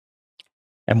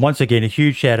And once again, a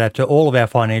huge shout out to all of our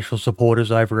financial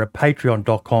supporters over at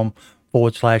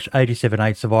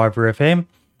patreon.com/878survivor FM.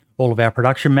 All of our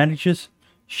production managers,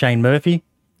 Shane Murphy,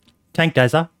 Tank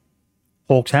Dazza,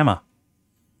 Hawks Hammer.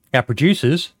 Our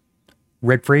producers,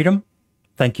 Red Freedom,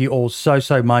 thank you all so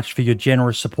much for your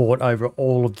generous support over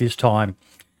all of this time.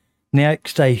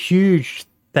 Next, a huge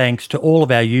thanks to all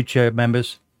of our YouTube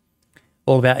members,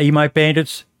 all of our Emote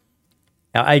Bandits,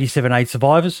 our 87.8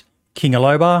 survivors, King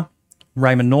Alobar,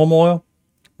 Raymond Normoyle,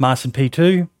 Marson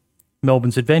P2,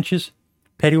 Melbourne's Adventures,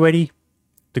 Pettywetty,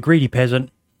 The Greedy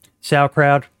Peasant,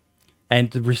 Sauerkraut, and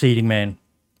The Receding Man.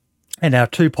 And our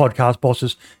two podcast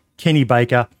bosses, Kenny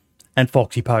Baker and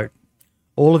Foxy Pote.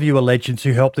 All of you are legends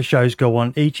who help the shows go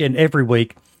on each and every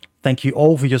week. Thank you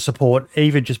all for your support,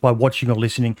 even just by watching or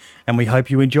listening, and we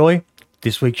hope you enjoy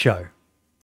this week's show.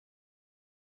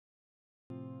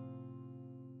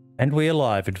 And we are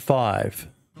live in 5,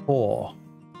 4,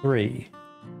 3,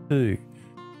 2,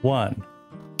 1.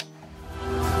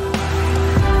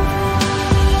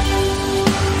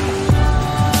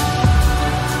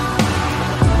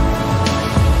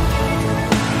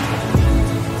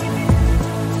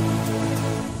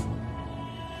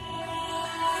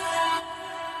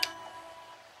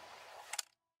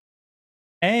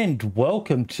 And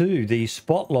welcome to the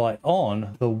spotlight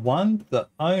on the one, the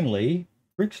only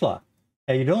Rixler.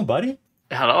 How you doing, buddy?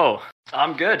 Hello.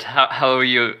 I'm good. How are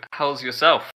you? How's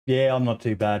yourself? Yeah, I'm not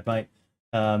too bad, mate.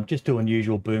 Just doing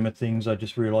usual boomer things. I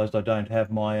just realised I don't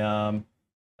have my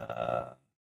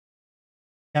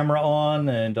camera on,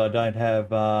 and I don't have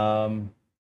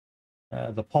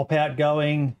the pop out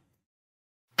going.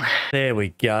 There we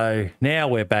go. Now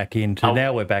we're back in business.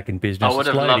 I would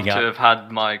have loved to have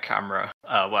had my camera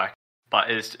work,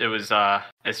 but it's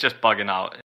just bugging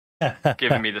out,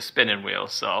 giving me the spinning wheel.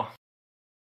 So,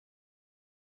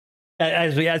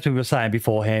 as we were saying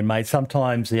beforehand, mate,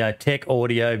 sometimes tech,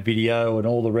 audio, video, and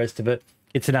all the rest of it,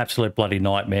 it's an absolute bloody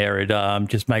nightmare. It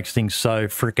just makes things so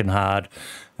freaking hard,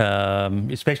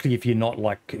 especially if you're not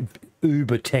like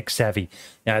uber tech savvy.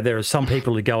 There are some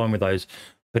people who go in with those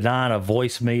banana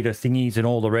voice meter thingies and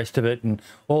all the rest of it, and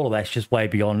all of that's just way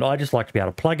beyond. I just like to be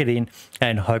able to plug it in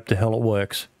and hope the hell it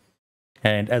works.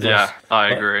 And as I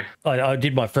agree. I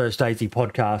did my first AZ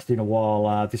podcast in a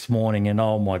while this morning, and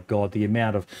oh my God, the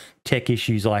amount of tech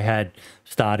issues I had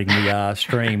starting the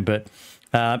stream. But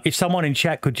if someone in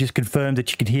chat could just confirm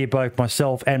that you could hear both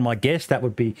myself and my guest, that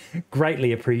would be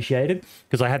greatly appreciated,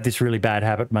 because I have this really bad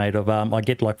habit, mate, of I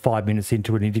get like 5 minutes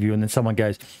into an interview and then someone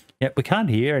goes, "Yeah, we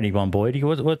can't hear anyone, Boyd.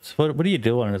 What are you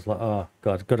doing?" And it's like, oh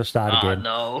God, got to start again.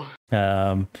 No.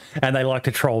 And they like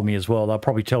to troll me as well. They'll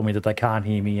probably tell me that they can't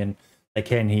hear me and they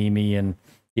can hear me, and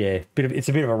yeah, it's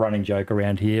a bit of a running joke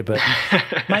around here. But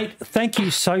mate, thank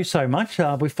you so much.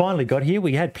 We finally got here.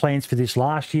 We had plans for this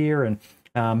last year and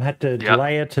had to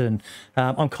delay it, and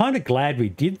I'm kind of glad we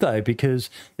did though, because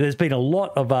there's been a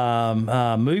lot of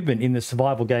movement in the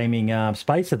survival gaming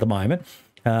space at the moment.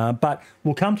 But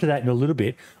we'll come to that in a little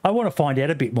bit. I want to find out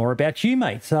a bit more about you,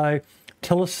 mate. So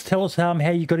tell us how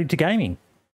you got into gaming.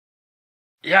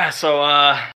 Yeah, so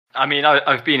I mean,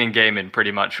 I've been in gaming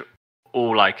pretty much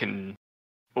all I can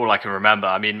remember.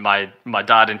 I mean, my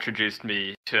dad introduced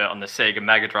me to it on the Sega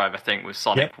Mega Drive, I think, with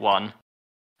Sonic 1.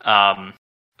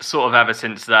 Sort of ever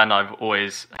since then, I've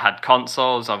always had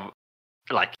consoles. I've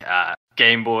like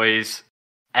Game Boys,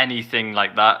 anything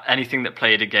like that, anything that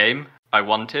played a game I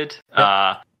wanted.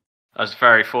 I was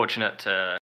very fortunate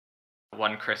to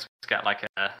one Christmas get like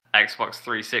a Xbox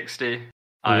 360.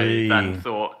 I then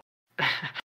thought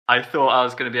I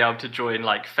was going to be able to join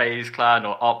like FaZe Clan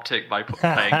or Optic by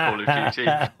playing Call of Duty.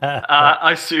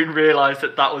 I soon realised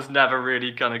that was never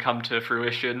really going to come to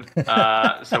fruition.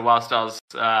 So whilst I was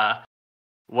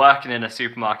working in a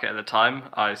supermarket at the time,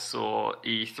 I saw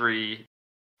E3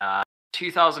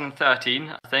 2013,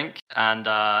 I think, and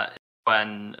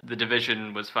when The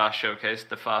Division was first showcased,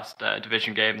 the first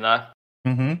Division game there.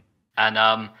 Mm-hmm.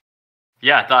 And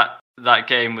that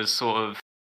game was sort of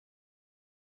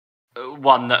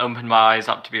one that opened my eyes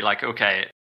up to be like, okay,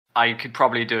 I could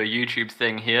probably do a YouTube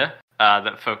thing here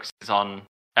that focuses on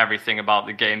everything about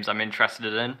the games I'm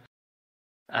interested in.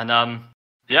 And I'm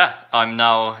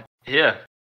now here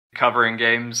covering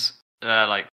games,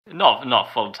 like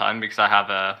not full time, because I have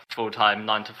a full-time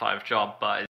 9-to-5 job,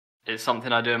 but it's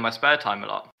something I do in my spare time a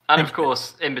lot. And of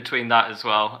course, in between that as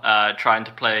well, trying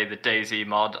to play the DayZ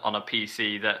mod on a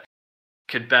PC that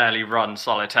could barely run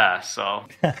Solitaire. So,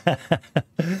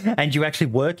 and you actually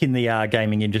work in the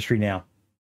gaming industry now.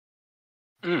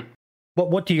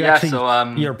 What do you actually?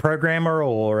 So, you're a programmer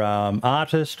or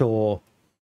artist or?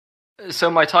 So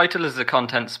my title is a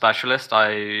content specialist.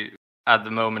 I at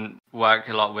the moment work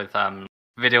a lot with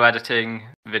video editing,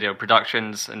 video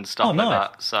productions, and stuff Oh, like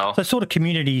nice. that. So sort of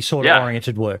community sort of Yeah.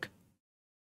 oriented work.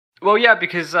 Well, yeah,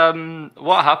 because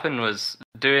what happened was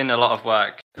doing a lot of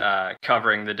work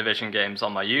covering the Division games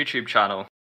on my YouTube channel.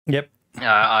 Yep.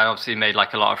 I obviously made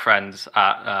like a lot of friends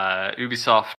at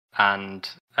Ubisoft and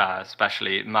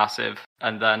especially Massive.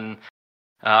 And then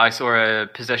I saw a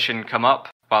position come up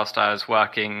whilst I was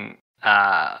working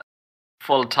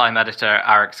full-time editor at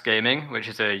Arix Gaming, which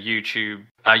is a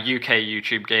UK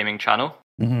YouTube gaming channel.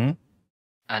 Mm-hmm.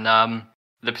 And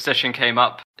the position came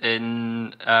up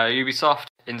in Ubisoft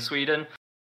in Sweden,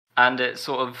 and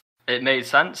it made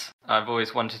sense. I've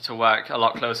always wanted to work a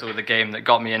lot closer with a game that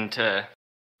got me into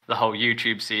the whole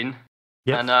YouTube scene.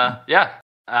 Yep. And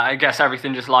I guess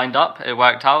everything just lined up. It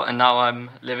worked out, and now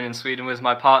I'm living in Sweden with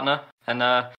my partner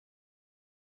and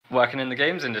working in the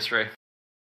games industry.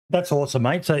 That's awesome,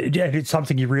 mate. So yeah, it's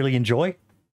something you really enjoy?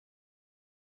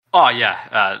 Oh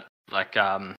yeah,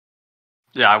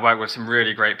 I work with some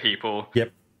really great people.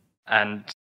 Yep. And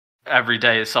every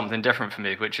day is something different for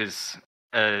me, which is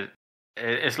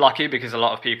it's lucky because a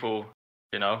lot of people,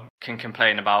 can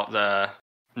complain about the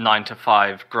 9 to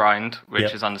 5 grind, which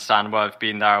Yep. is understandable. I've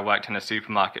been there. I worked in a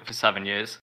supermarket for 7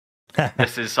 years.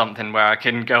 This is something where I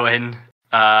can go in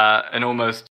and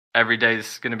almost every day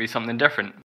is going to be something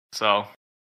different. So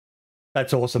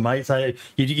That's awesome, mate. So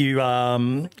you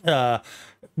were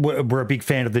a big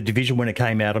fan of the Division when it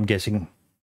came out, I'm guessing.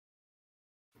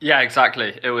 yeah,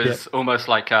 exactly. It was almost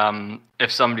like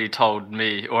if somebody told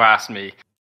me or asked me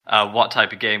what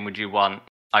type of game would you want,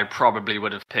 I probably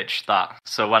would have pitched that.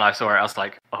 So when I saw it, I was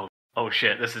like, oh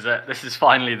shit, this is it. This is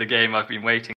finally the game I've been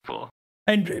waiting for.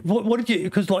 And what did you?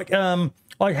 Because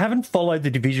I haven't followed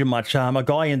the Division much. A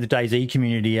guy in the DayZ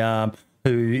community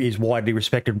who is widely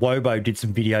respected, Wobo, did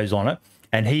some videos on it,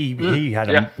 and he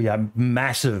had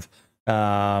massive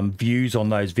views on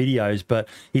those videos. But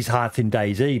his heart's in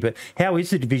DayZ. But how is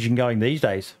the Division going these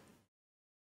days?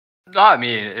 No, I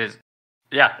mean, it's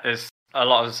a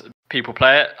lot of people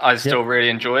play it. I still really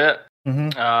enjoy it.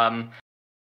 Mm-hmm.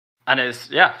 And it's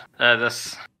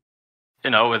this,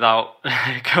 without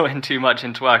going too much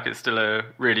into work, it's still a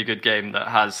really good game that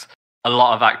has a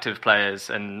lot of active players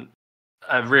and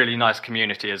a really nice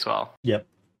community as well. Yep.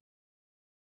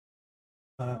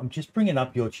 I'm just bringing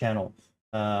up your channel.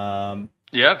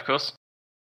 Yeah, of course.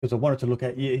 Because I wanted to look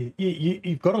at you.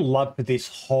 You've got a love for this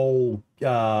whole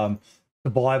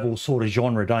survival sort of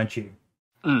genre, don't you?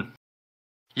 Mm.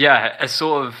 Yeah, it's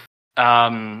sort of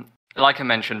like I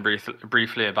mentioned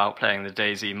briefly about playing the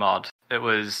DayZ mod. It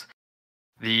was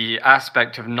the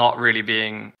aspect of not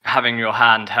really having your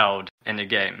hand held in a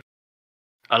game.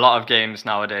 A lot of games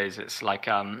nowadays, it's like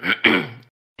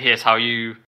here's how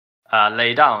you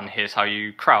lay down, here's how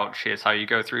you crouch, here's how you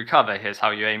go through cover, here's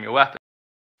how you aim your weapon.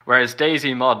 Whereas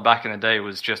DayZ mod back in the day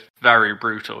was just very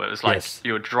brutal. It was like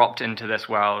you're dropped into this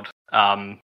world,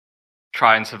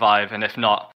 try and survive, and if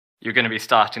not, you're going to be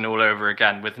starting all over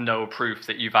again with no proof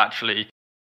that you've actually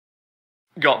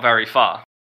got very far.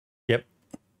 Yep.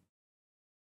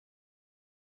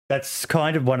 That's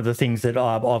kind of one of the things that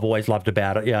I've always loved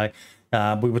about it.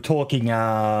 We were talking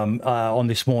on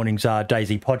this morning's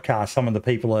DayZ podcast. Some of the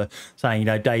people are saying,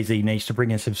 DayZ needs to bring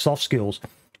in some soft skills.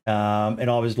 And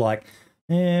I was like,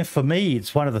 for me,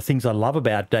 it's one of the things I love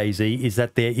about DayZ is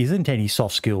that there isn't any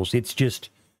soft skills. It's just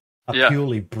a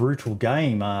purely brutal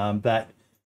game that,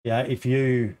 if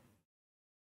you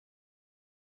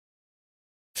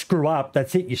screw up,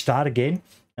 that's it. You start again.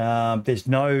 There's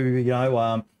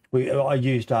no, I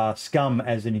used Scum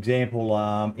as an example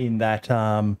in that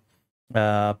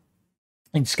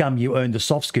in Scum you earn the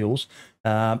soft skills,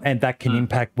 and that can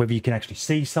impact whether you can actually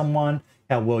see someone,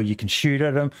 how well you can shoot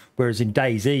at them. Whereas in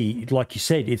DayZ, like you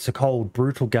said, it's a cold,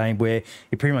 brutal game where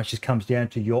it pretty much just comes down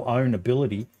to your own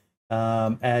ability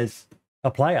as a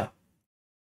player.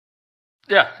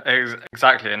 Yeah,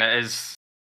 exactly, and it's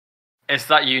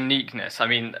that uniqueness. I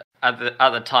mean, at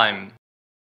the time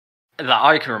that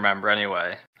I can remember,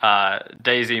 anyway,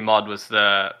 DayZ mod was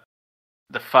the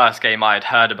first game I had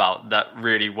heard about that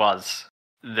really was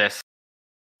this.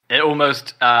 It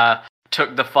almost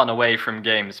took the fun away from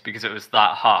games because it was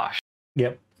that harsh.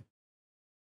 Yep.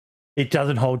 It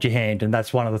doesn't hold your hand, and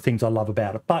that's one of the things I love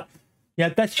about it. But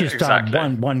that's just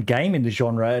one game in the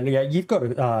genre. You've got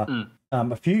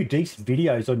a few decent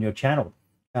videos on your channel.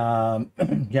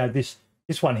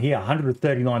 This one here,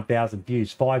 139,000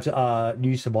 views, 5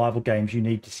 new survival games you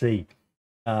need to see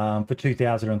for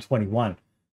 2021.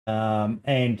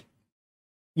 And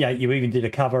you even did a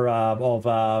cover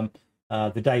of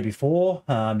the day before.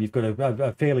 You've got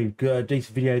a fairly good,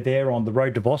 decent video there on the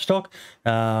road to Vostok.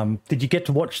 Did you get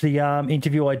to watch the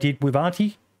interview I did with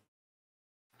Auntie?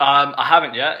 I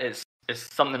haven't yet. It's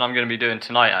something I'm going to be doing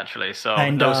tonight, actually. So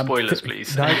And, no spoilers,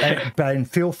 please. No, and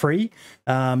feel free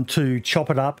to chop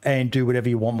it up and do whatever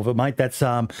you want with it, mate. That's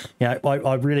I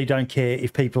really don't care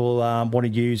if people want to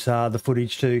use the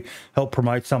footage to help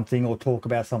promote something or talk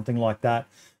about something like that.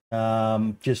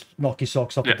 Just knock your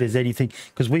socks off if there's anything,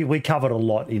 because we covered a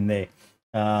lot in there.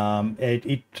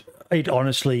 It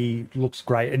honestly looks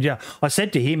great, and I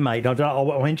said to him, mate,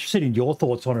 I'm interested in your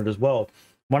thoughts on it as well.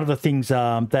 One of the things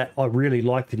that I really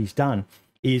like that he's done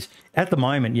is, at the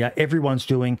moment, everyone's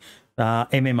doing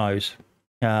MMOs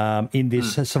in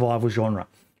this survival genre.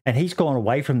 And he's gone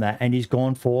away from that, and he's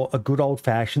gone for a good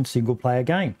old-fashioned single-player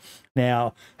game.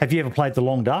 Now, have you ever played The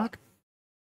Long Dark?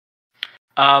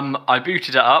 I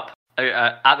booted it up.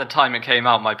 At the time it came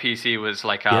out, my PC was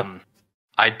like,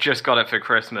 I just got it for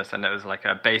Christmas, and it was like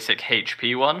a basic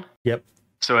HP one. Yep.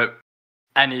 So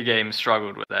any game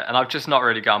struggled with it, and I've just not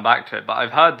really gone back to it. But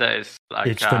I've heard that it's like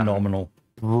it's phenomenal,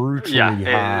 brutally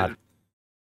hard.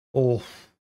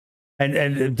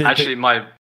 Actually,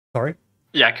 sorry.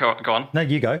 Yeah, go on. No,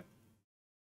 you go.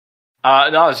 No,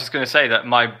 I was just going to say that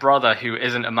my brother, who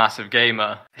isn't a massive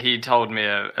gamer, he told me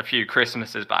a few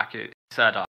Christmases back. He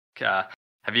said,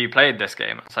 "Have you played this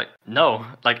game?" It's like, no.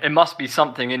 Like, it must be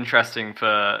something interesting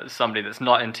for somebody that's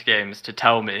not into games to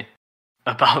tell me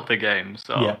about the game.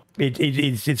 So yeah,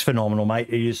 it's phenomenal, mate.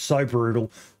 It is so brutal,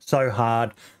 so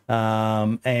hard,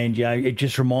 and it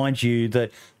just reminds you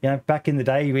that back in the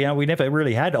day, we never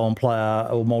really had on-player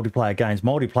or multiplayer games.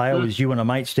 Multiplayer was you and a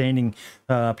mate standing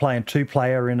playing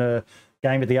 2-player in a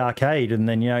game at the arcade, and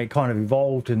then it kind of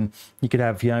evolved, and you could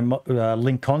have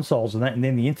linked consoles and that, and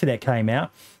then the internet came out,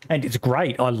 and it's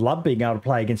great. I love being able to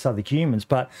play against other humans,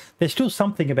 but there's still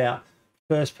something about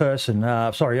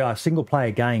single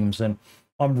player games, and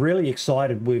I'm really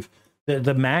excited with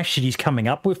the mash that he's coming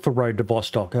up with for Road to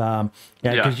Vostok.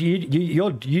 Because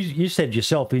you said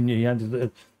yourself in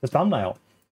the thumbnail,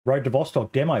 Road to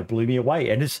Vostok demo blew me away,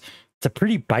 and it's a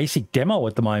pretty basic demo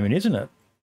at the moment, isn't it?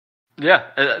 Yeah,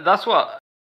 that's what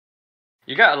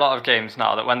you get a lot of games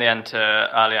now that when they enter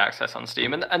early access on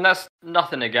Steam, and that's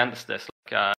nothing against this.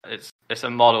 Like, it's a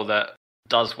model that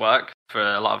does work for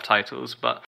a lot of titles,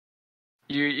 but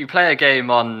you play a game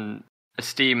on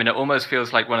Steam and it almost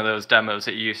feels like one of those demos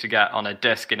that you used to get on a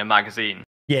disc in a magazine.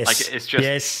 Yes, like it's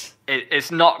just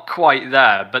it's not quite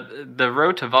there. But the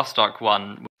Road to Vostok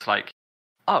one was like,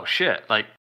 oh shit! Like,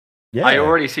 I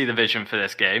already see the vision for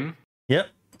this game. Yep.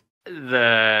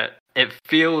 It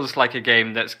feels like a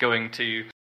game that's going to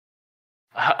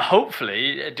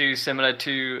hopefully do similar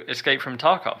to Escape from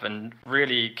Tarkov and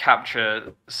really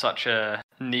capture such a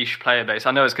niche player base.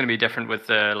 I know it's going to be different with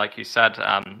the, like you said,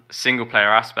 single player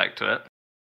aspect to it,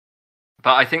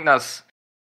 but I think that's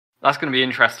going to be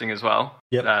interesting as well.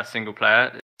 Yep. Single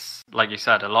player, it's, like you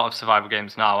said, a lot of survival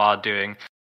games now are doing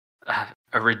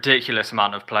a ridiculous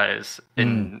amount of players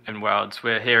in worlds.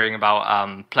 We're hearing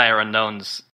about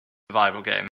PlayerUnknown's survival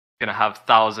game going to have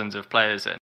thousands of players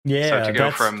in. Yeah, so to go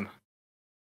from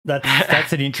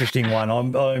that's an interesting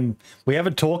one. We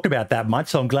haven't talked about that much,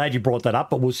 so I'm glad you brought that up.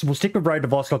 But we'll stick with Road to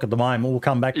Vostok at the moment. We'll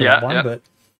come back to that one. But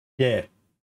yeah,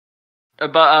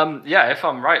 if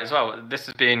I'm right as well, this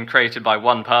is being created by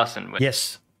one person. Which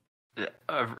yes,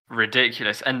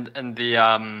 ridiculous. And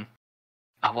the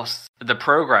the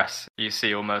progress you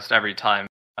see almost every time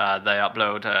they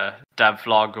upload a dev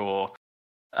vlog or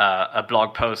a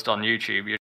blog post on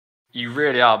YouTube. You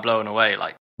really are blown away.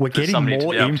 Like, we're getting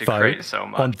more info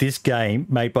on this game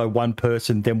made by one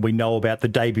person than we know about the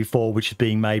day before, which is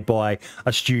being made by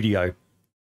a studio.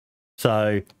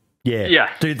 So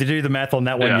do the math on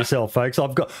that one yourself, folks.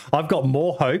 I've got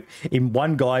more hope in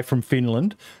one guy from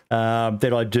Finland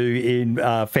than I do in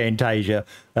Fantasia,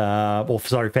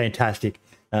 Fantastic,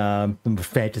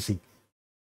 Fantasy.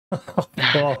 Oh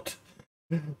God!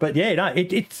 But yeah, no,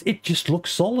 it just looks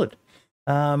solid.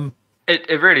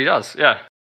 It really does, yeah.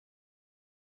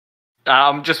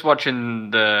 I'm just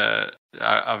watching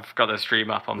I've got the stream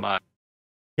up on on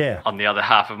the other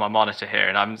half of my monitor here,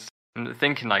 and I'm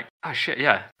thinking like, oh shit,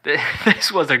 yeah, this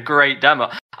was a great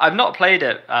demo. I've not played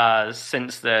it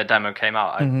since the demo came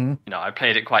out. I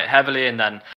played it quite heavily, and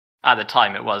then at the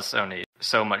time it was only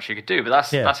so much you could do.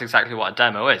 But that's exactly what a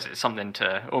demo is. It's something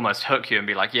to almost hook you and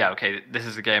be like, yeah, okay, this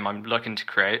is the game I'm looking to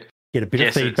create. Get a bit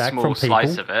of feedback from people.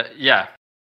 Slice of it, yeah.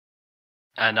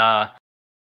 And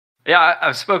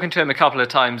I've spoken to him a couple of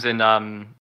times in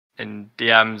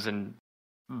DMs and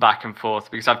back and forth,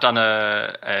 because I've done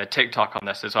a TikTok on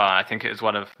this as well. I think it was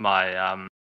one of my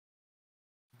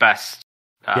best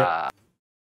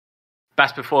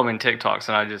best performing TikToks,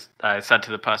 and I said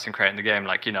to the person creating the game,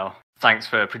 like, thanks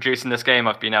for producing this game.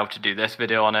 I've been able to do this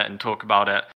video on it and talk about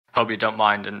it. Hope you don't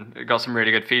mind, and it got some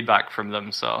really good feedback from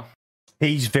them. So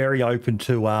he's very open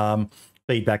to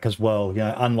feedback as well.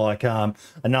 Unlike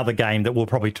another game that we'll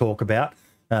probably talk about,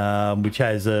 which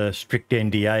has a strict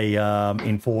NDA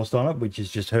enforced on it, which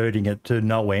is just hurting it to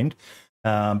no end.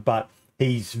 But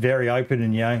he's very open,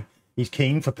 and he's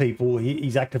keen for people.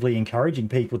 He's actively encouraging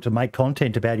people to make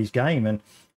content about his game, and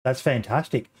that's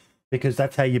fantastic because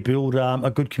that's how you build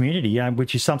a good community,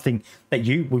 which is something that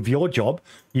you, with your job,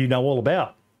 all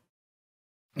about.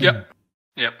 Yep.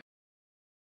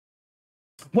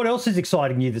 What else is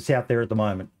exciting you that's out there at the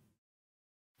moment?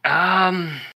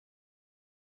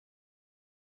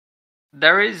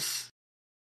 There is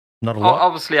not a lot.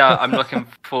 Obviously, I'm looking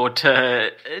forward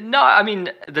to. No, I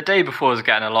mean the day before was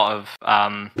getting a lot of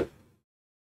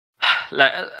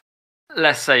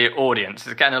let's say audience.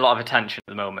 It's getting a lot of attention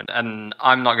at the moment, and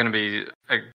I'm not going to be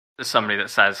somebody that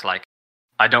says like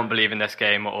I don't believe in this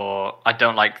game or I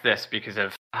don't like this because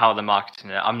of how they're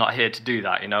marketing it. I'm not here to do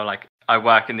that. Like I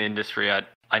work in the industry.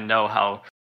 I know how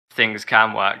things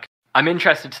can work. I'm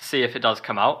interested to see if it does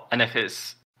come out and if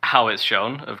it's how it's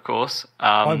shown, of course.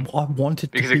 I want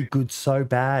it to be good so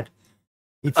bad.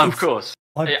 Of course.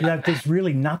 There's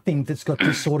really nothing that's got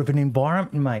this sort of an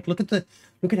environment, mate. Look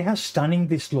at how stunning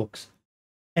this looks.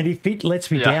 And if it lets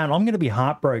me down, I'm going to be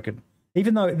heartbroken.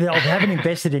 Even though I haven't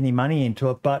invested any money into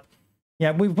it, but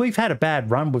we've had a bad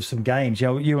run with some games.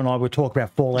 You and I were talking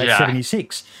about Fallout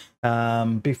 76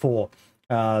 before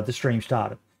the stream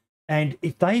started. And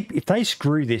if they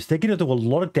screw this, they're going to do a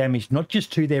lot of damage, not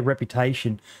just to their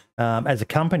reputation as a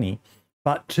company,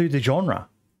 but to the genre.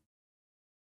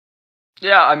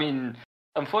 Yeah, I mean,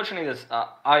 unfortunately,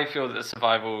 I feel that the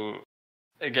survival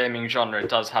gaming genre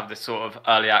does have this sort of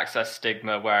early access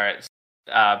stigma where it's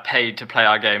paid to play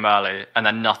our game early and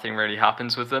then nothing really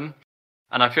happens with them.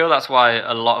 And I feel that's why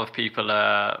a lot of people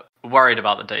are worried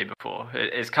about the day before.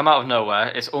 It's come out of nowhere.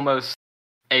 It's almost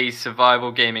a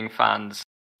survival gaming fan's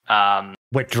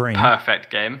wet dream.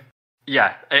 Perfect game.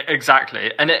 Yeah,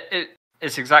 exactly. And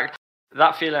it's exactly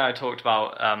that feeling I talked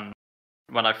about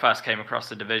when I first came across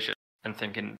The Division and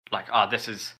thinking like, this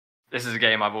is a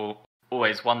game I've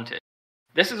always wanted.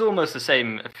 This is almost the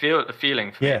same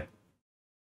feeling for me.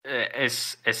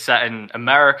 It's set in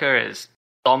America. It's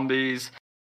zombies.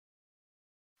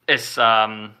 It's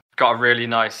got a really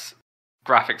nice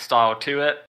graphic style to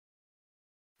it.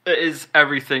 It is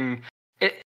everything.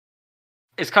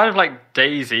 It's kind of like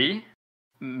DayZ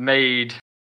made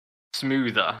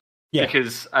smoother. Yeah.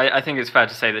 Because I think it's fair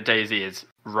to say that DayZ is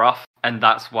rough, and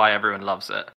that's why everyone loves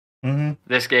it. Mm-hmm.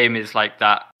 This game is like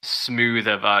that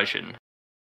smoother version.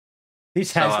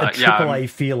 This has a AAA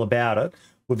feel about it,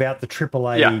 without the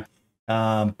AAA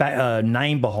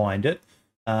name behind it.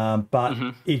 But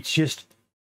it's just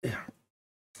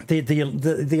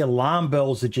the alarm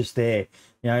bells are just there.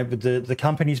 The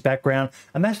company's background,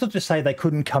 and that's not to say they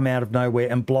couldn't come out of nowhere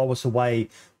and blow us away.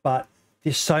 But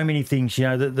there's so many things.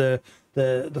 The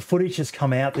footage has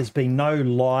come out. There's been no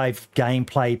live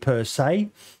gameplay per se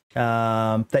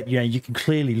that you can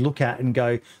clearly look at and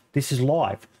go, this is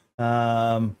live.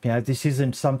 This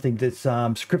isn't something that's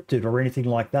scripted or anything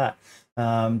like that.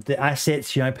 The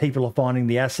assets, people are finding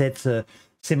the assets are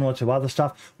similar to other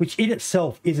stuff, which in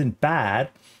itself isn't bad,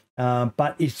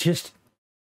 but it's just.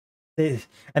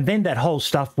 And then that whole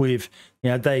stuff with,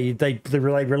 they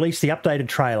release the updated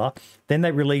trailer, then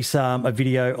they release a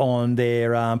video on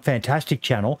their Fantastic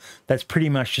channel that's pretty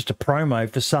much just a promo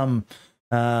for some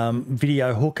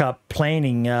video hookup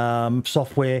planning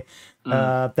software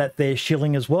that they're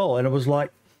shilling as well. And it was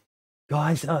like,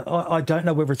 guys, I don't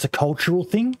know whether it's a cultural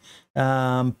thing,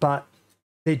 but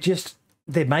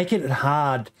they're making it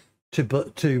hard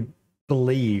to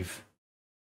believe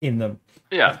in them.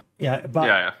 Yeah. But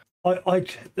yeah.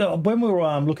 When we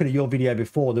were looking at your video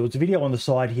before, there was a video on the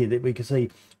side here that we could see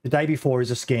the day before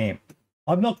is a scam.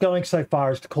 I'm not going so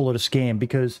far as to call it a scam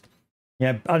because,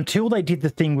 until they did the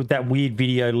thing with that weird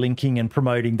video linking and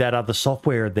promoting that other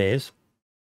software of theirs,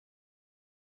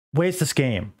 where's the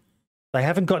scam? They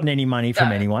haven't gotten any money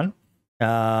from anyone.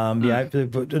 Not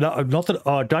that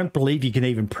I don't believe you can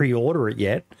even pre-order it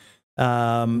yet.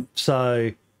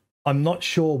 So I'm not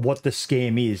sure what the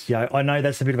scam is. I know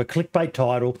that's a bit of a clickbait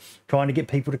title, trying to get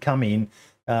people to come in.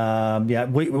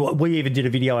 We even did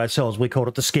a video ourselves. We called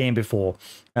it the scam before,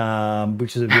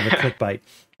 which is a bit of a clickbait.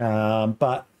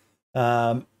 But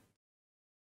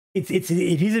it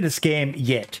isn't a scam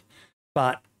yet.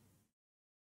 But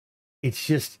it's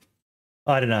just,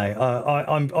 I don't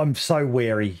know. I'm so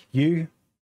wary. You?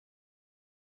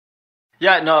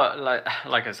 Yeah, no,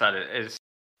 like I said,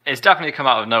 it's definitely come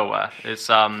out of nowhere. It's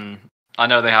I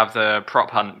know they have the Prop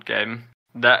Hunt game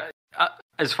that,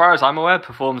 as far as I'm aware,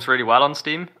 performs really well on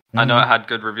Steam. I know it had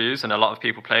good reviews and a lot of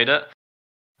people played it.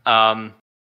 But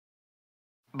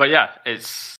yeah, it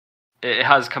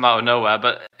has come out of nowhere.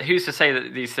 But who's to say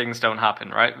that these things don't happen,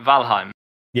 right? Valheim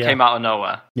came out of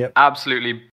nowhere. Yep.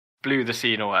 Absolutely blew the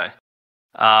scene away.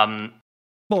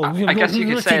 Well, I guess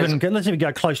you could say let's even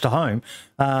go close to home.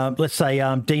 Let's say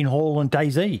Dean Hall and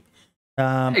DayZ.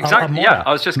 Exactly. Yeah,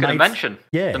 I was just going to mention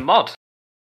the mod,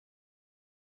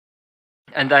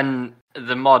 and then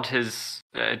the mod has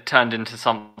turned into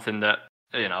something that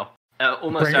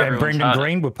almost everyone's Brendan heard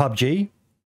Green with PUBG.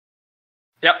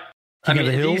 Yep. King I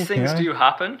mean, Hill, these things do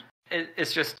happen.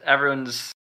 It's just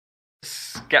everyone's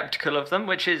skeptical of them,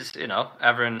 which is,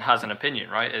 everyone has an opinion,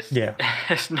 right?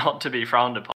 It's not to be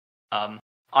frowned upon.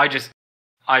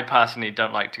 I personally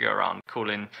don't like to go around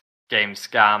calling games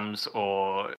scams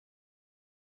or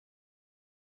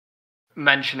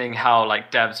mentioning how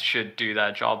devs should do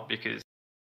their job, because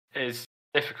it's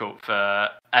difficult for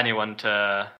anyone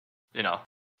to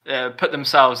put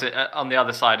themselves on the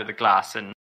other side of the glass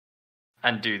and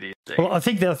do these things. Well, I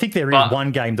think there is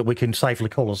one game that we can safely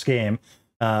call a scam,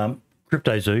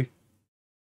 CryptoZoo.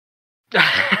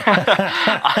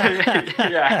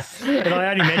 Yes, and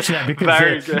I only mention that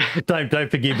because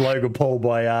don't forgive Logan Paul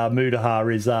by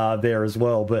Mudahar is there as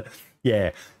well, but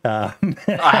yeah. I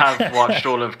have watched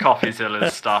all of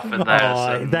CoffeeZilla's stuff, and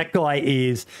that guy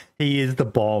is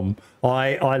the bomb.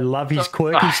 I love his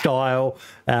quirky style,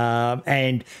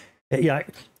 and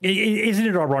isn't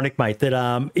it ironic, mate,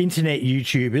 that internet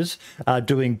YouTubers are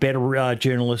doing better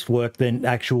journalist work than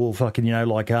actual fucking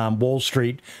Wall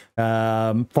Street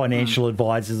financial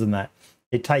advisors and that.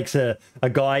 It takes a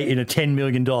guy in a $10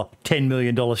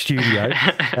 million studio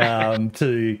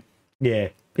to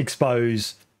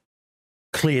expose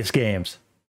clear scams.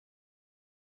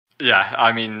 Yeah,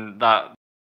 I mean that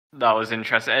was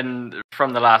interesting. And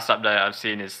from the last update I've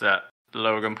seen is that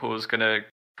Logan Paul's going to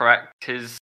correct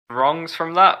his wrongs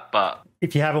from that, but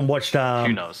if you haven't watched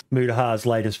who knows? Mudahar's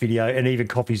latest video and even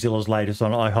CoffeeZilla's latest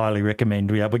one, I highly recommend.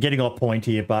 We're getting off point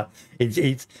here, but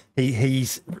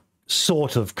he's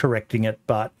sort of correcting it,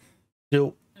 but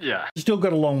still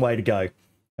got a long way to go.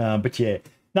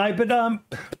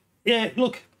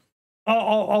 Look,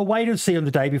 I'll wait and see on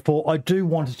the day before. I do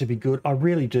want it to be good. I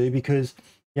really do, because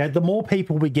the more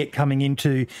people we get coming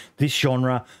into this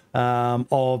genre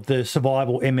of the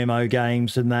survival MMO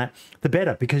games and that, the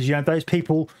better, because those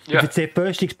people, if it's their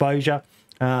first exposure,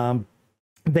 then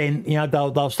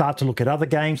they'll start to look at other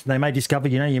games, and they may discover,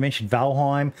 you mentioned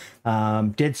Valheim,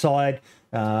 Deadside,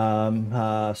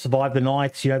 Survive the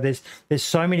Nights. There's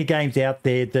so many games out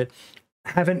there that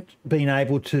haven't been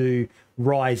able to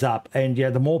rise up, and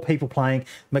the more people playing,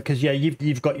 because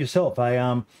you've got yourself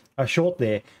a short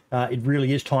there. It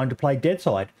really is time to play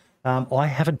Deadside. I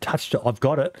haven't touched it. I've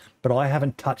got it, but I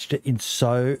haven't touched it in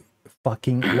so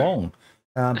fucking long.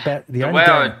 But the way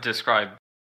I would describe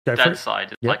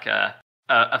Deadside is like a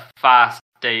fast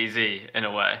DayZ in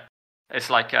a way. It's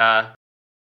like a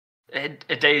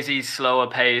DayZ's slower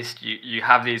paced. You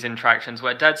have these interactions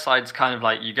where Deadside's kind of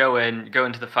like you go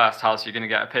into the first house, you're going to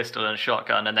get a pistol and a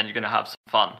shotgun, and then you're going to have some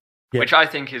fun, which I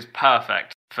think is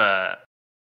perfect for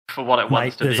what it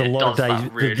wants to be. There's a lot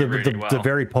of the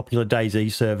very popular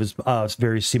DayZ servers are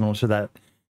very similar to that.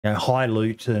 High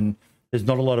loot, and there's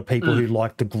not a lot of people who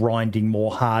like the grinding,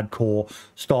 more hardcore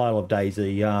style of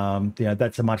DayZ.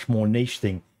 That's a much more niche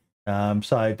thing.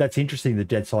 So that's interesting. The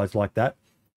Deadside's like that,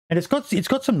 and it's got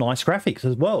some nice graphics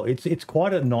as well. It's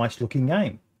quite a nice looking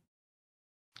game.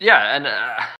 Yeah, and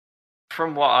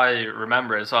from what I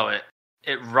remember as well,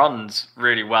 it runs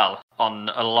really well on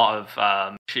a lot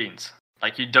of machines.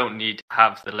 Like, you don't need to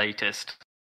have the latest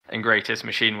and greatest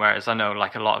machine, whereas I know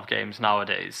a lot of games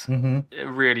nowadays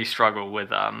really struggle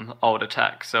with older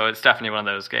tech. So it's definitely one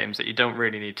of those games that you don't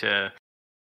really need to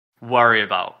worry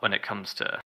about when it comes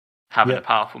to having a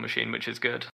powerful machine, which is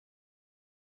good.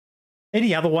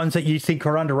 Any other ones that you think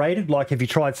are underrated? Like, have you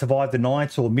tried Survive the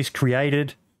Nights or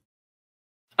Miscreated?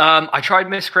 I tried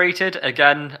Miscreated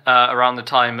again around the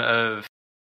time of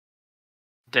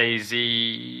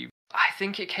DayZ. I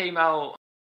think it came out.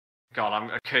 God,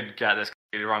 I could get this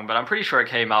completely wrong, but I'm pretty sure it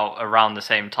came out around the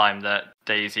same time that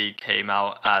DayZ came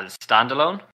out as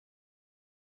standalone.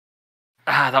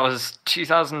 That was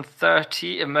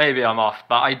 2013. Maybe I'm off,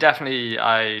 but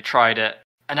I tried it,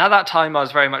 and at that time I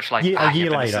was very much like, a year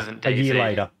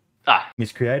later,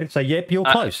 Miscreated. So yep, you're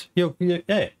close. You're.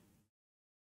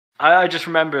 I just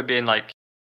remember being like,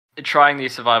 trying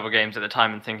these survival games at the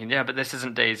time and thinking, but this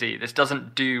isn't DayZ. This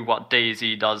doesn't do what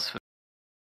DayZ does for me.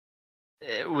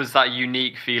 it was that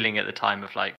unique feeling at the time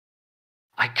of like,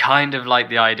 I kind of like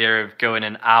the idea of going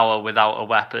an hour without a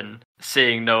weapon,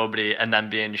 seeing nobody, and then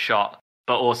being shot,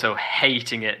 but also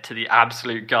hating it to the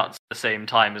absolute guts at the same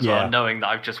time as well, knowing that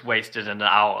I've just wasted an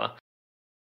hour.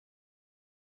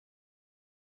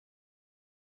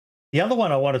 The other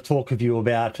one I want to talk with you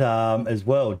about as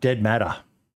well, Dead Matter.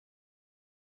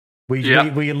 We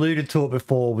alluded to it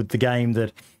before with the game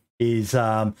that is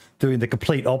doing the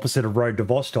complete opposite of Road to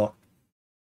Vostok.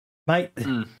 Mate,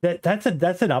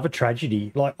 that's another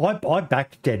tragedy. Like I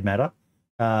backed Dead Matter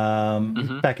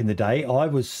back in the day. I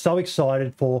was so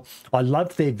excited I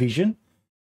loved their vision,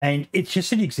 and it's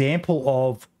just an example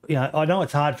of, you know, I know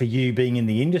it's hard for you being in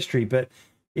the industry, but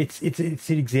it's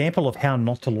an example of how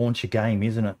not to launch a game,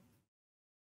 isn't it?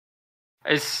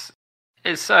 It's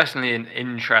certainly an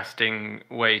interesting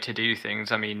way to do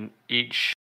things. I mean,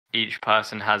 each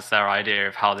person has their idea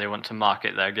of how they want to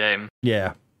market their game.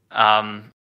 Yeah.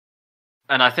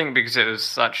 And I think because it was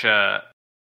such a...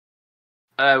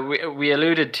 we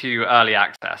alluded to early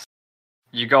access.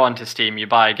 You go onto Steam, you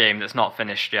buy a game that's not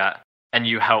finished yet, and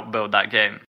you help build that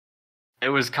game. It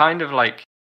was kind of like...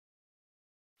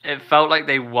 It felt like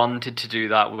they wanted to do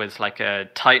that with like a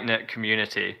tight-knit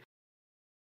community.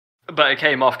 But it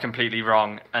came off completely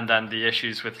wrong, and then the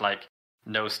issues with like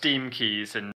no Steam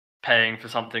keys and paying for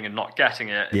something and not getting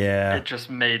it, it just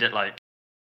made it like...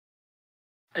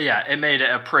 Yeah, it made it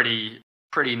a pretty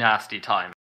nasty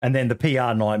time. And then the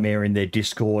PR nightmare in their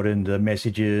Discord and the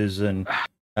messages, and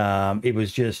it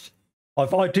was just,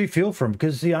 I do feel for them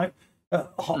because, you know,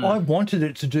 I wanted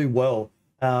it to do well.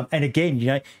 And again, you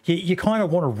know, you kind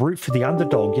of want to root for the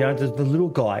underdog, you know, the little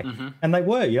guy. And they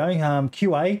were, you know,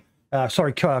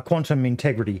 Quantum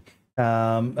Integrity,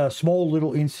 a small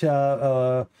little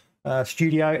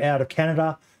studio out of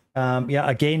Canada.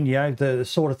 Again, you know, the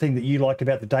sort of thing that you liked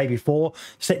about the Day Before,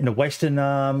 set in a Western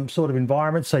sort of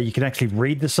environment, so you can actually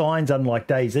read the signs, unlike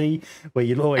DayZ, where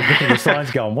you're always looking at the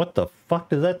signs going, what the fuck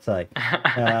does that say?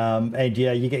 And,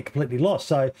 yeah, you get completely lost.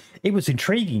 So it was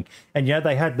intriguing. And, you know,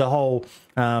 they had the whole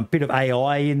bit of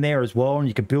AI in there as well, and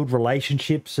you could build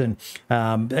relationships, and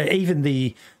even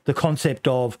the concept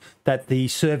of that the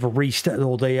server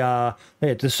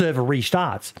the server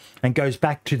restarts and goes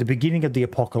back to the beginning of the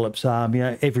apocalypse, you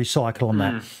know, every cycle on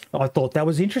that. I thought that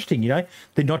was interesting. You know,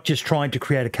 they're not just trying to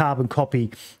create a carbon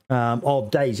copy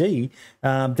of DayZ,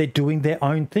 they're doing their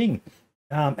own thing.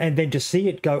 And then to see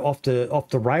it go off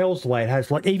the rails the way it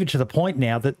has, like even to the point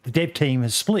now that the dev team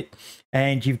has split,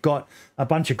 and you've got a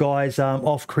bunch of guys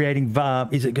off creating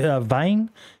Vane,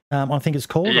 I think it's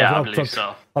called. Yeah, I believe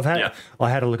so. I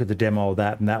had a look at the demo of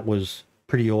that, and that was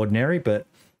pretty ordinary, but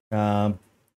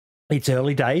it's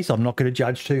early days. I'm not going to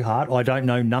judge too hard. I don't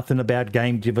know nothing about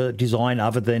game design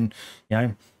other than, you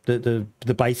know,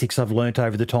 the basics I've learnt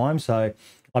over the time. So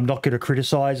I'm not going to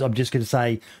criticize. I'm just going to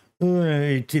say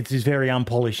it is very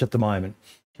unpolished at the moment.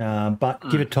 But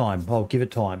give it time. I'll give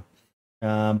it time.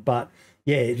 But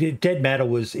yeah, Dead Matter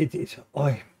was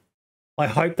I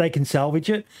hope they can salvage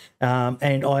it,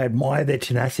 and I admire their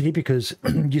tenacity, because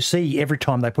you see every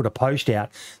time they put a post out,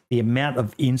 the amount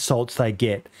of insults they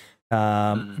get,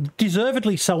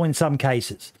 deservedly so in some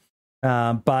cases.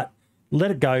 But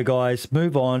let it go, guys.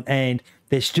 Move on, and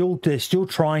they're still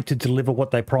trying to deliver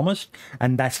what they promised,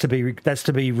 and that's to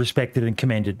be respected and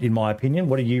commended, in my opinion.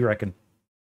 What do you reckon?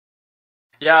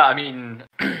 Yeah, I mean,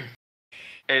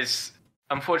 it's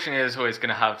unfortunately it's always going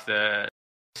to have the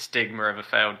stigma of a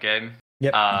failed game.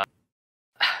 Yep.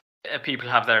 People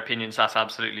have their opinions, that's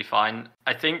absolutely fine.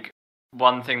 I think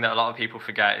one thing that a lot of people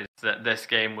forget is that this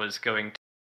game was going to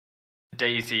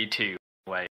DayZ 2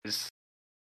 way.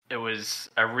 It was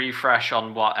a refresh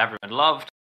on what everyone loved,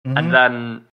 and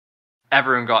then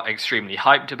everyone got extremely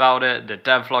hyped about it. The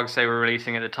devlogs they were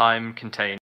releasing at the time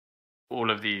contained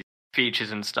all of these features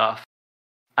and stuff.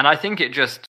 And I think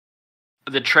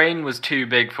the train was too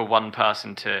big for one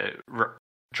person to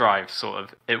drive, sort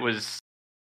of. It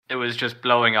was just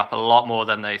blowing up a lot more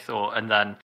than they thought, and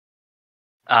then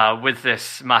with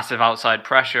this massive outside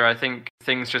pressure, I think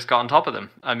things just got on top of them.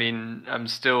 I mean, I'm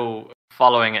still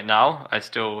following it now. I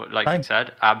still, like you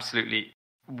said, absolutely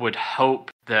would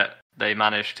hope that they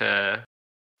managed to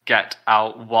get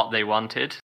out what they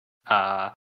wanted,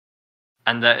 and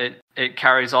that it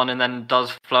carries on and then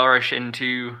does flourish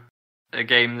into a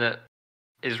game that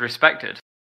is respected.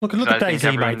 Look at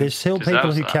DayZ, mate. There's still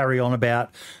people who carry on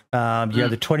about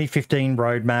the 2015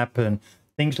 roadmap and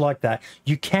things like that.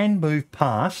 You can move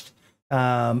past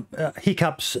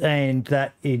hiccups, and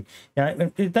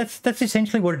that's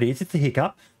essentially what it is. It's a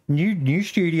hiccup. New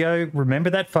studio. Remember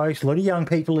that, folks. A lot of young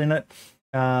people in it,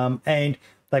 and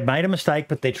they made a mistake,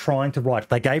 but they're trying to right.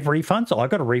 They gave refunds. I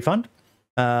got a refund,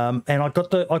 and I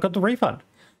got the refund.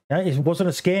 You know, it wasn't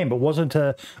a scam, but wasn't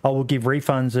a I will give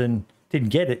refunds and didn't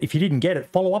get it. If you didn't get it,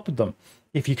 follow up with them.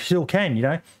 If you still can, you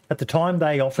know. At the time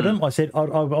they offered them, I said I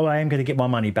am going to get my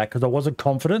money back because I wasn't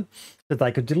confident that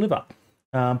they could deliver.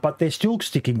 But they're still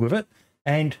sticking with it,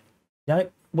 and you know,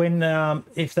 when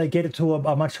if they get it to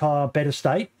a much higher, better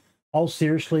state, I'll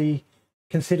seriously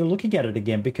consider looking at it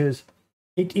again because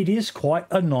it is quite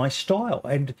a nice style,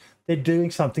 and they're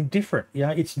doing something different. You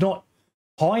know, it's not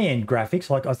high-end graphics.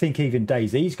 Like I think even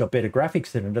DayZ's got better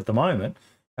graphics than it at the moment,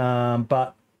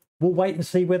 but we'll wait and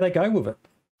see where they go with it.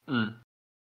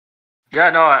 Yeah,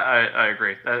 no, I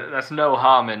agree. There's no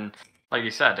harm in, like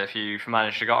you said, if you've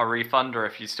managed to get a refund or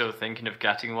if you're still thinking of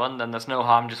getting one, then there's no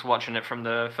harm just watching it from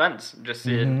the fence. Just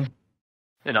seeing,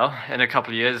 you know, in a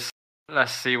couple of years,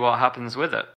 let's see what happens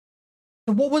with it.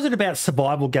 So what was it about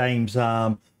survival games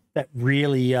that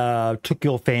really took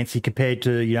your fancy compared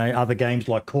to, you know, other games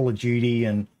like Call of Duty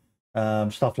and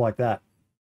stuff like that?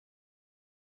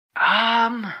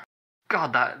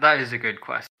 God, that is a good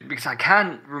question because I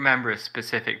can't remember a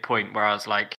specific point where I was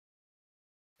like,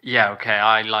 yeah, okay,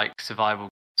 I like survival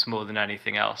games more than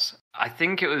anything else. I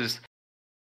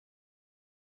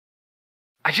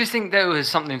just think there was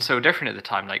something so different at the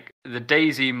time. Like the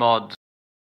DayZ mod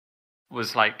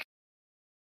was like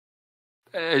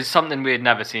is something we had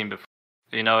never seen before.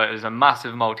 You know, it was a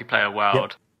massive multiplayer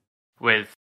world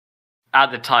with,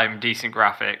 at the time, decent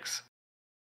graphics,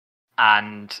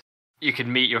 and you could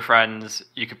meet your friends,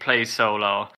 you could play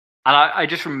solo. And I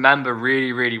just remember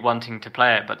really, really wanting to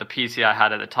play it, but the PC I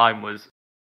had at the time was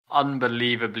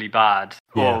unbelievably bad.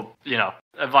 Yeah. Or, you know,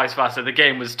 vice versa. The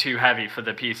game was too heavy for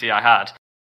the PC I had.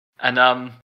 And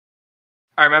I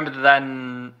remember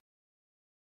then...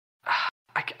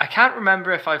 I can't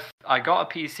remember if I got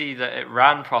a PC that it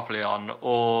ran properly on,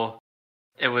 or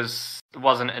it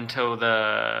wasn't until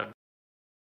the...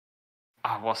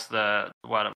 what's the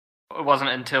word? It wasn't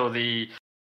until the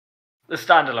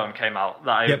standalone came out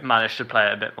that I managed to play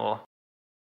it a bit more.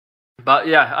 But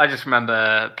yeah, I just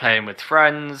remember playing with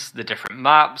friends, the different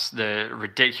maps, the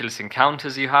ridiculous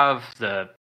encounters you have, the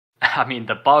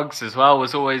bugs as well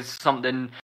was always something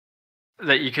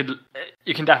that you can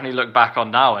definitely look back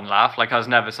on now and laugh. Like I was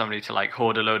never somebody to like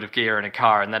hoard a load of gear in a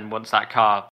car, and then once that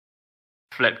car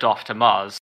flipped off to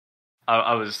Mars,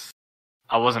 I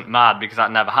wasn't mad because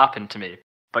that never happened to me.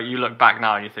 But you look back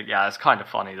now and you think, yeah, it's kind of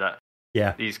funny that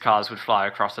these cars would fly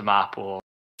across a map, or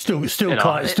still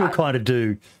kind of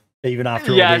do even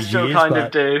after all these years. Yeah, still kind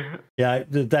of do. Yeah,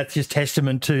 that's just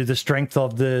testament to the strength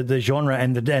of the genre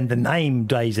and the name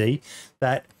DayZ.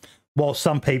 That while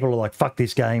some people are like, fuck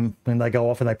this game, and they go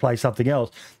off and they play something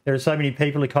else, there are so many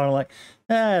people who are kind of like,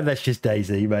 that's just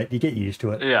DayZ, mate. You get used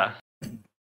to it. Yeah.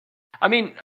 I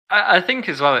mean, I think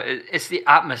as well, it's the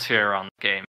atmosphere around the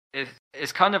game.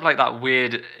 It's kind of like that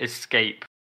weird escape.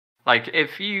 Like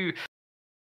if you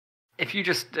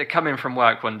just come in from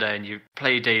work one day and you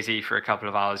play DayZ for a couple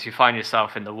of hours, you find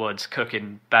yourself in the woods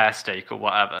cooking bear steak or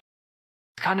whatever.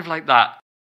 It's kind of like that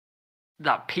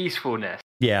peacefulness.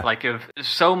 Yeah. Like of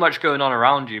so much going on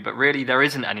around you, but really there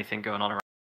isn't anything going on around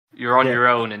you. You're on your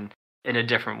own in a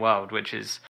different world, which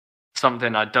is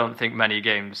something I don't think many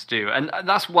games do. And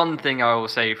that's one thing I will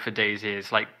say for DayZ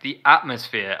is like the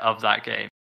atmosphere of that game,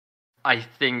 I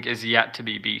think, is yet to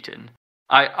be beaten.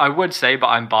 I would say, but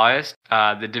I'm biased,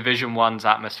 the Division 1's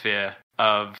atmosphere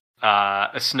of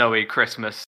a snowy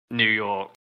Christmas New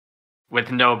York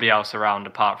with nobody else around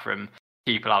apart from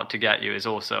people out to get you is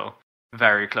also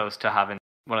very close to having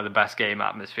one of the best game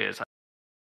atmospheres.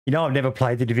 You know, I've never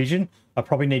played The Division. I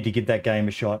probably need to give that game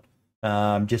a shot,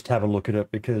 just have a look at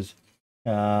it, because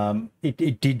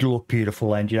it did look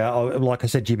beautiful. And, you know, like I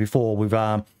said to you before, with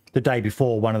the day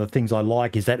before, one of the things I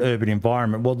like is that urban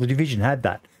environment. Well, The Division had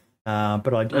that.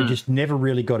 But I just never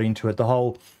really got into it.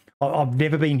 I've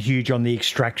never been huge on the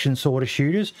extraction sort of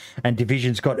shooters, and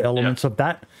Division's got elements of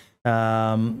that,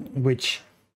 which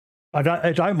I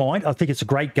don't mind. I think it's a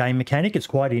great game mechanic. It's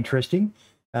quite interesting,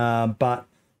 but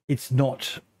it's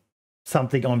not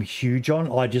something I'm huge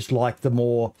on. I just like the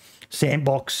more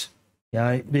sandbox, you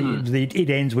know, it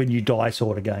ends when you die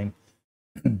sort of game.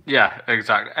 Yeah,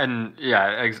 exactly. And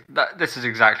yeah, this is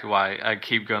exactly why I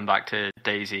keep going back to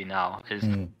DayZ now.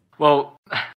 Well,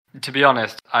 to be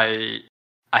honest, I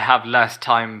have less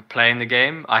time playing the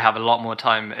game. I have a lot more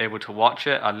time able to watch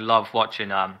it. I love watching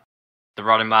The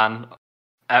Running Man.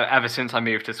 Ever since I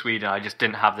moved to Sweden, I just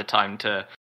didn't have the time to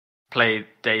play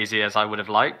DayZ as I would have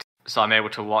liked. So I'm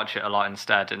able to watch it a lot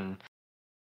instead. And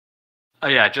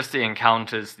just the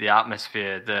encounters, the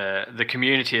atmosphere, the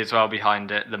community as well behind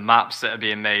it, the maps that are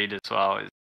being made as well.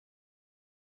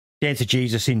 Dancer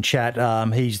Jesus in chat.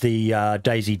 He's the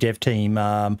DayZ dev team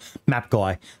map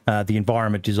guy, the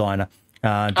environment designer.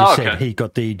 Said he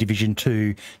got the Division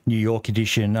 2 New York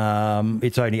edition.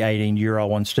 It's only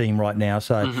 €18 on Steam right now.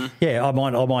 So yeah, I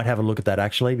might have a look at that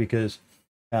actually, because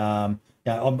I'm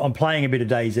playing a bit of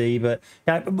DayZ, but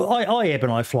I ebb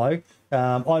and I flow.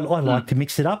 I like to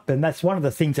mix it up, and that's one of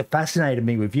the things that fascinated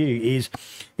me with you is,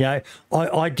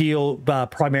 I deal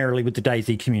primarily with the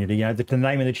DayZ community. The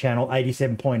name of the channel,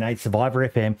 87.8 Survivor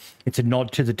FM. It's a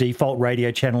nod to the default radio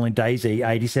channel in DayZ,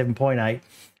 87.8.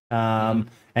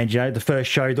 And the first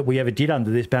show that we ever did under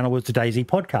this banner was the DayZ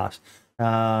podcast.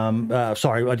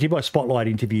 Sorry, I did my spotlight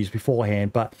interviews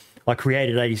beforehand, but I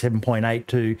created 87.8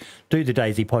 to do the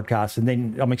DayZ podcast, and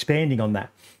then I'm expanding on that.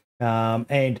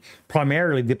 And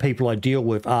primarily the people I deal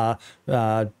with are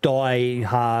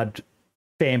die-hard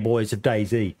fanboys of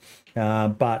DayZ.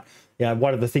 But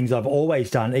one of the things I've always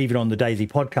done, even on the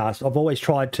DayZ podcast, I've always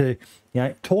tried to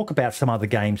talk about some other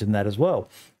games and that as well.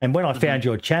 And when I found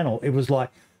your channel, it was like,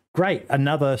 great,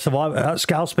 another Survivor,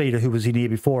 Scale Speeder, who was in here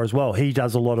before as well. He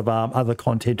does a lot of other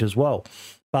content as well.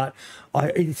 But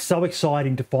it's so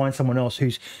exciting to find someone else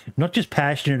who's not just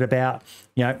passionate about,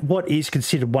 what is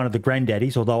considered one of the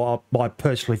granddaddies, although I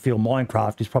personally feel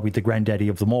Minecraft is probably the granddaddy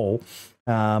of them all.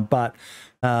 King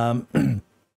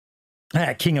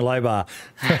of Lobar.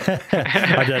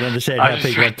 I don't understand how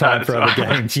people have time for other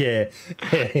games. Yeah.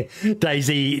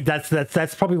 DayZ,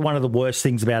 that's probably one of the worst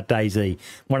things about DayZ.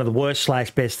 One of the worst /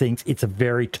 best things. It's a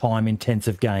very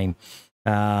time-intensive game.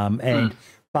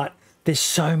 But there's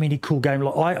so many cool games.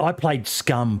 I played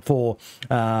Scum for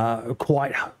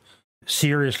quite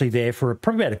seriously there for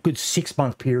probably about a good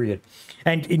 6-month period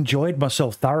and enjoyed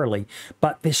myself thoroughly.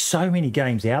 But there's so many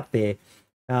games out there.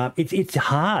 It's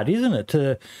hard, isn't it,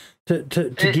 to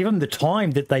give them the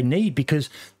time that they need, because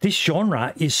this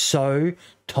genre is so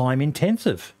time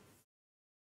intensive.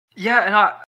 Yeah, and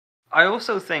I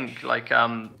also think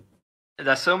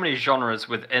there's so many genres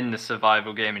within the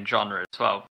survival gaming genre as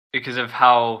well, because of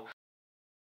how,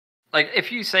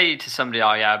 if you say to somebody,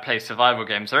 oh yeah, I play survival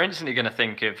games, they're instantly going to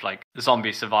think of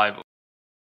zombie survival.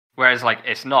 Whereas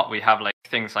it's not. We have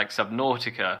things like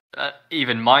Subnautica,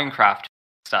 even Minecraft.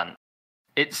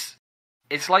 It's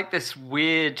like this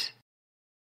weird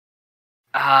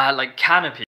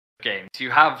canopy of games.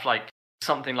 You have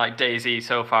something like DayZ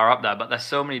so far up there, but there's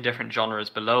so many different genres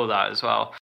below that as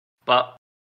well. But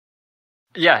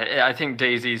yeah, I think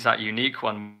DayZ is that unique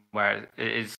one where it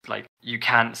is you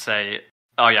can't say,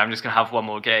 oh yeah, I'm just gonna have one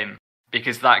more game,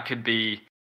 because that could be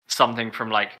something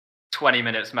from 20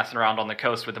 minutes messing around on the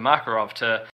coast with the Makarov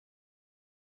to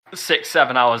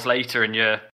 6-7 hours later and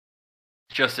you're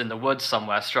just in the woods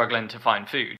somewhere struggling to find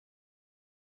food.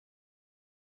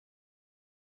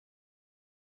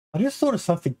 I just thought of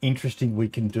something interesting we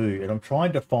can do, and I'm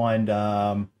trying to find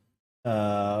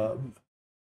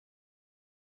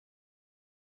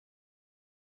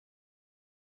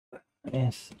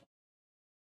yes.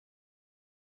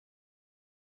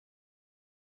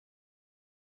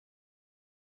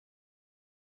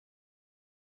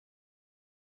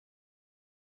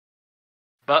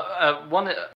 But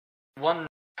one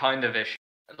kind of issue,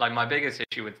 my biggest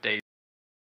issue with DayZ,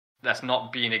 that's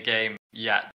not been a game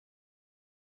yet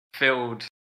filled,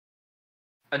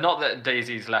 and not that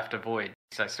DayZ's left a void,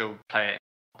 because I still play it,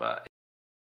 but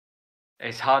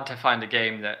it's hard to find a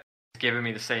game that's given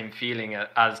me the same feeling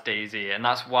as DayZ, and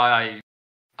that's why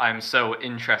I'm so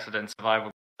interested in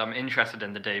survival. I'm interested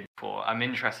in The Day Before, I'm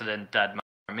interested in Deadman,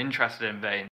 I'm interested in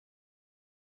Vane,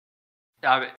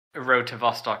 Road to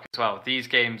Vostok as well. These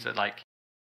games are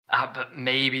but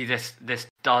maybe this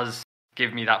does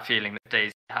give me that feeling that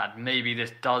DayZ had. Maybe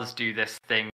this does do this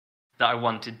thing that I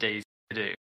wanted DayZ to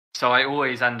do. So I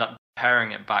always end up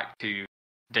pairing it back to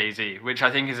DayZ, which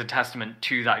I think is a testament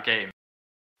to that game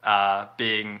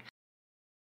being,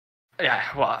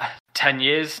 10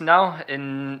 years now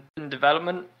in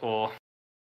development, or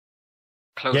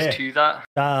close to that.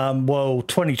 Well,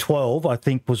 2012 I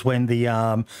think was when the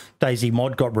DayZ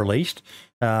mod got released,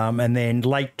 and then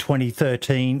late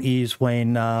 2013 is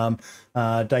when DayZ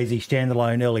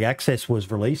standalone early access was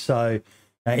released. So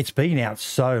it's been out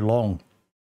so long.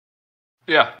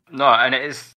 Yeah, no, and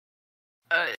it's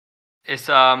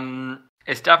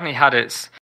definitely had its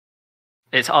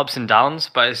ups and downs,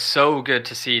 but it's so good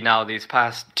to see now these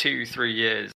past 2-3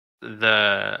 years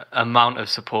the amount of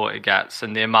support it gets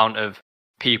and the amount of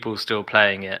people still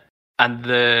playing it, and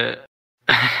the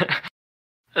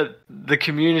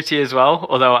community as well.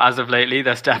 Although as of lately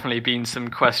there's definitely been some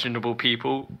questionable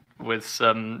people with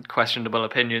some questionable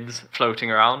opinions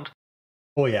floating around.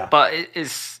 Oh yeah. But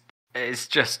it's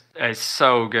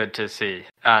so good to see,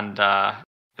 and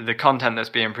the content that's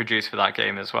being produced for that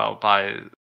game as well by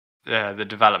the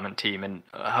development team, and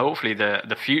hopefully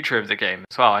the future of the game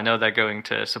as well. I know they're going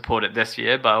to support it this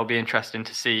year, but it'll be interesting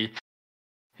to see,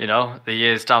 the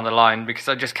years down the line, because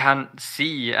I just can't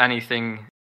see anything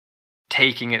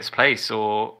taking its place,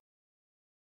 or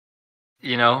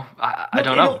I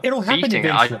don't know. It'll happen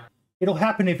eventually. It'll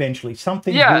happen eventually.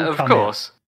 Something will of come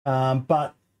course. Out.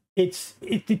 But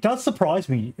it does surprise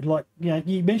me. Like,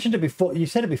 you mentioned it before. You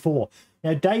said it before.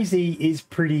 DayZ is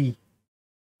pretty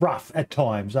rough at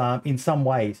times. In some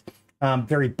ways,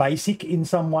 very basic in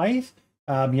some ways.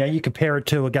 You compare it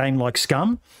to a game like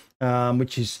Scum,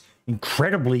 which is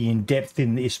incredibly in depth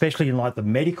especially in like the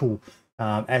medical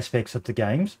aspects of the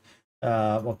games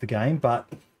of the game. But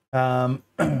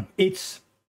it's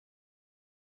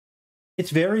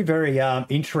very, very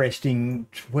interesting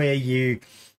where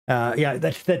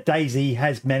that DayZ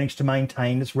has managed to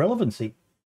maintain its relevancy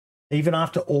even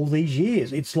after all these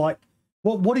years. It's like,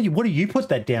 what do you put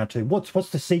that down to? What's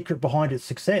the secret behind its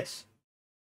success?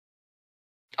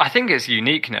 I think it's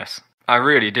uniqueness. I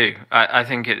really do. I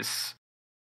think it's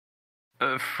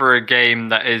for a game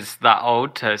that is that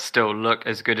old to still look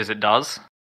as good as it does.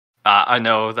 I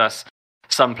know there's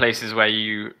some places where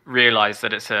you realize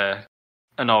that it's an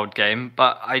old game,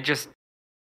 but I just,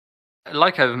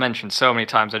 like I've mentioned so many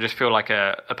times, I just feel like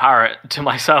a parrot to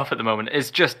myself at the moment.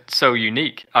 It's just so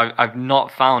unique. I've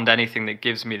not found anything that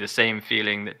gives me the same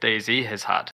feeling that DayZ has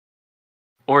had,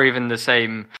 or even the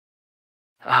same.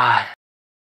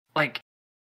 Like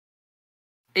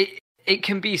it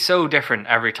can be so different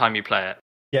every time you play it.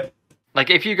 Yep. Like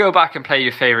if you go back and play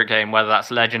your favorite game, whether that's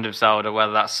Legend of Zelda,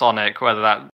 whether that's Sonic, whether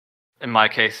that, in my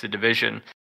case, The Division,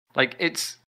 like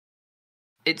it's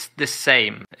the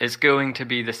same. It's going to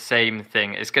be the same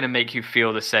thing. It's going to make you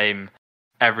feel the same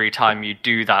every time you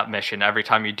do that mission, every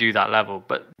time you do that level.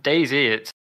 But DayZ,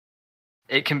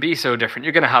 it can be so different.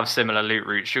 You're going to have similar loot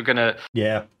routes. You're going to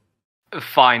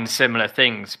find similar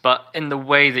things, but in the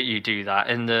way that you do that,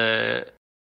 in the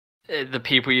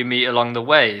people you meet along the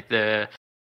way,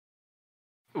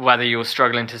 whether you're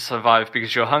struggling to survive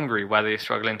because you're hungry, whether you're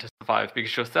struggling to survive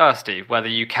because you're thirsty, whether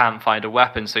you can't find a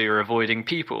weapon so you're avoiding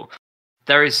people.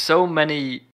 There is so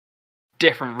many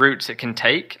different routes it can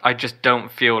take. I just don't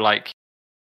feel like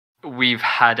we've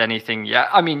had anything yet.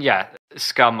 I mean,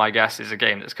 Scum, I guess, is a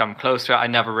game that's come close to it. I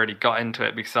never really got into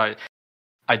it because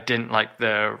I didn't like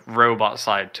the robot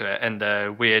side to it and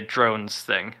the weird drones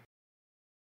thing.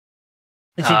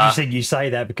 It's interesting you say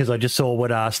that, because I just saw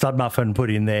what Studmuffin put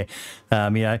in there,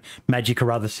 magic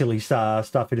or other silly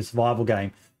stuff in a survival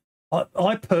game.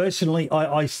 I personally,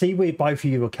 I see where both of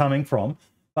you are coming from,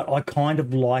 but I kind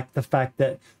of like the fact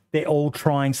that they're all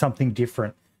trying something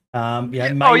different.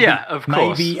 Maybe, of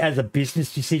course. Maybe as a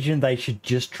business decision, they should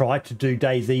just try to do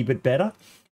DayZ but better.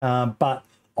 But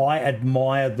I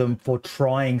admire them for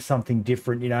trying something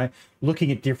different,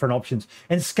 looking at different options.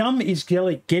 And Scum is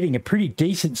getting a pretty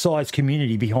decent-sized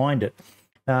community behind it.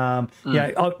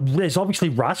 There's obviously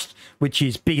Rust, which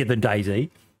is bigger than DayZ,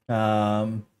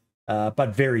 but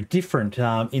very different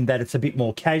in that it's a bit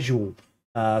more casual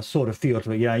sort of feel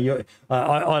to it.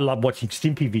 I love watching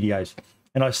Stimpy videos,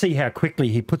 and I see how quickly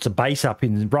he puts a base up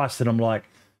in Rust, and I'm like,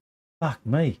 fuck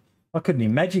me. I couldn't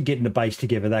imagine getting a base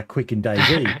together that quick in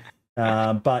DayZ.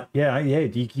 But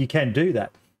you can do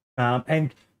that,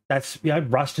 and that's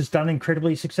Rust has done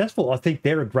incredibly successful. I think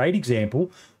they're a great example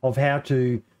of how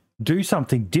to do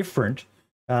something different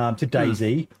to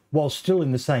DayZ while still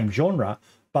in the same genre,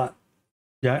 but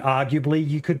arguably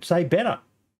you could say better.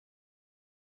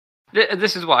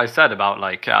 This is what I said about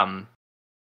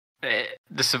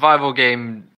the survival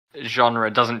game genre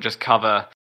doesn't just cover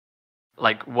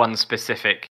like one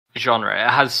specific genre. It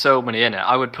has so many in it.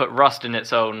 I would put Rust in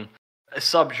its own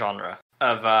subgenre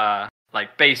of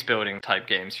like base building type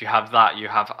games. You have that, you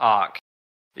have Ark.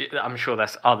 I'm sure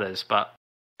there's others, but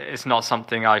it's not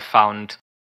something I found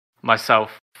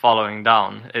myself following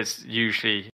down. It's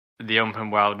usually the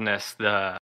open worldness,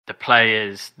 the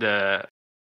players, the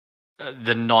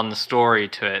non-story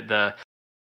to it.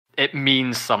 It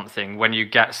means something when you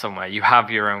get somewhere. You have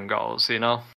your own goals,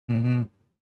 Mm-hmm.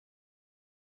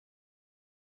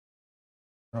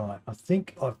 Right, I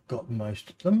think I've got most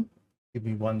of them. Give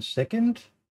me 1 second.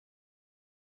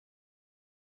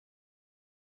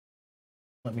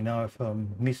 Let me know if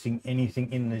I'm missing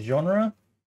anything in the genre.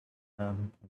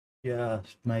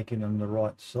 Just making them the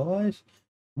right size.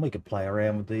 We could play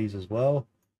around with these as well.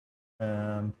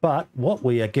 But what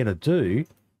we are going to do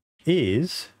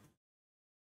is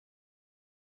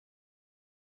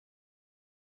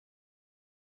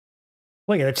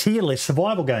we're going to tier list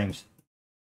survival games.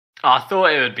 I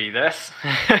thought it would be this.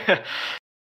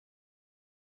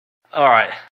 All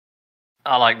right.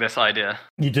 I like this idea.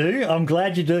 You do? I'm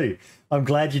glad you do. I'm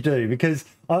glad you do because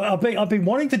I've been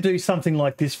wanting to do something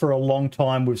like this for a long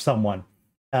time with someone,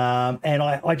 and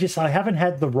I haven't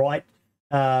had the right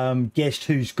guest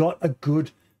who's got a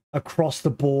good across the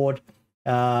board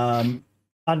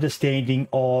understanding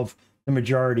of the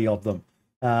majority of them.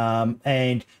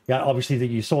 And yeah, obviously that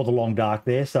you saw the Long Dark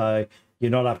there, so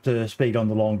you're not up to speed on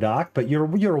the Long Dark, but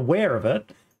you're aware of it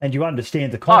and you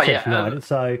understand the concept behind it.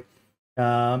 So.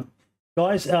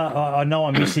 Guys, I know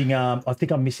I'm missing. I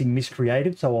think I'm missing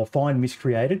Miscreated, so I'll find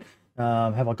Miscreated.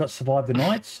 Have I got Survive the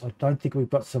Nights? I don't think we've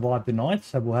got Survive the Nights,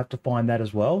 so we'll have to find that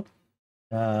as well.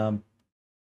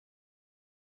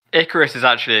 Icarus is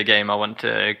actually a game I want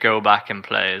to go back and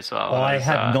play as well. I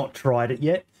have not tried it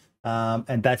yet,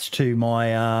 and that's to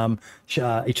my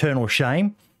eternal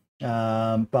shame.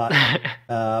 But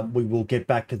we will get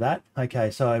back to that.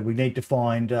 Okay, so we need to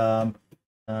find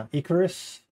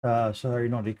Icarus. Sorry,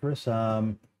 not Icarus.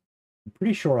 I'm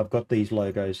pretty sure I've got these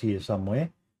logos here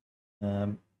somewhere.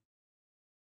 Although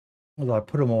I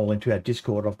put them all into our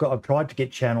Discord. I've tried to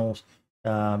get channels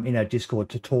in our Discord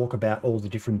to talk about all the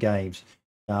different games.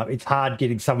 It's hard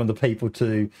getting some of the people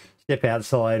to step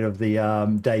outside of the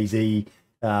DayZ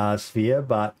sphere,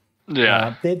 but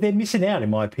yeah, they're missing out in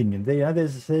my opinion.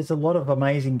 There's a lot of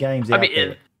amazing games out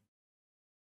there.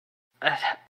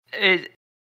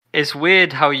 It's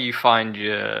weird how you find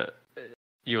your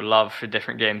love for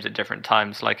different games at different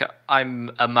times. Like,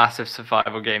 I'm a massive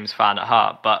survival games fan at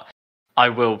heart, but I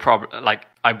will probably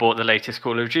I bought the latest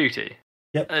Call of Duty.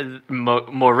 Yep.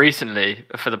 More recently,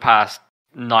 for the past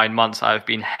 9 months, I've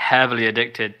been heavily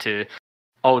addicted to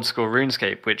old school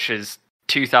RuneScape, which is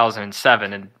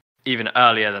 2007 and even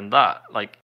earlier than that.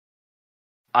 Like,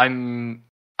 I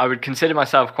would consider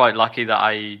myself quite lucky that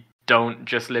I don't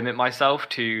just limit myself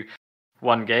to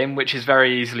one game, which is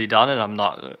very easily done, and I'm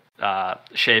not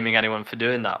shaming anyone for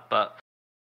doing that. But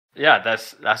yeah,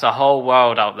 there's a whole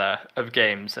world out there of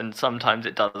games, and sometimes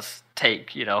it does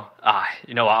take, you know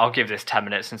what, I'll give this 10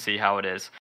 minutes and see how it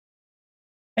is.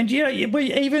 And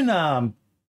even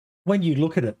when you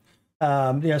look at it,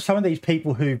 some of these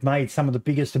people who've made some of the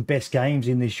biggest and best games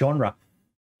in this genre,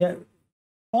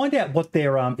 find out what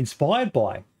they're inspired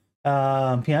by.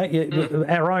 Our own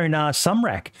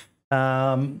Sumrak.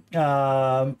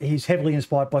 He's heavily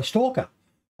inspired by Stalker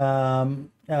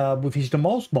with his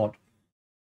Demols mod.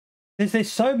 There's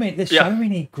so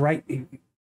many great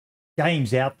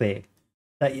games out there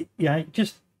that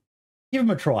just give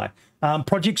them a try.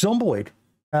 Project Zomboid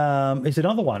is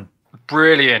another one.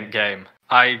 Brilliant game.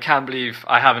 I can't believe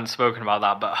I haven't spoken about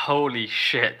that, but holy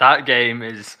shit, that game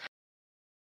is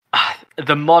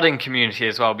the modding community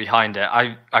as well behind it.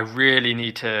 I really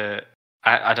need to.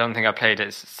 I don't think I played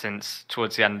it since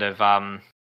towards the end of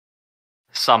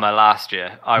summer last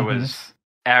year. I was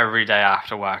every day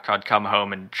after work, I'd come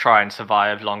home and try and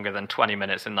survive longer than 20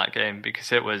 minutes in that game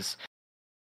because it was.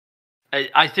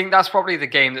 I think that's probably the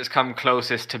game that's come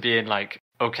closest to being like,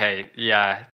 okay,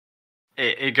 yeah,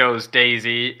 it goes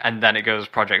DayZ and then it goes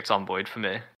Project Zomboid for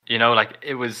me. You know, like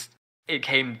it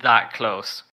came that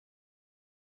close.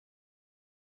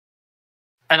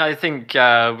 And I think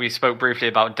we spoke briefly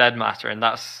about Dead Matter, and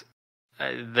that's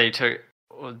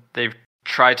they've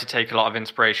tried to take a lot of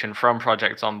inspiration from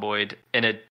Project Zomboid in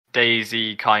a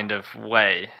DayZ kind of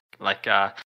way, like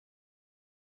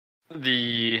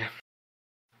the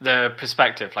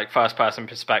perspective, like first person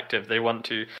perspective. They want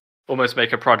to almost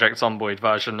make a Project Zomboid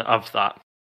version of that.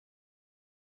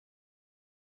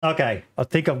 Okay, I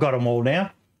think I've got them all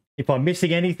now. If I'm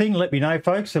missing anything, let me know,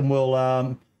 folks, and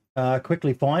we'll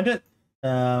quickly find it.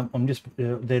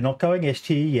 They're not going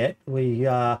ST yet.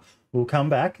 We'll come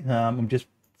back. I'm just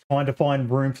trying to find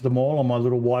room for them all on my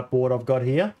little whiteboard I've got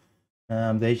here.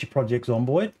 There's your Project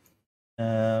Zomboid.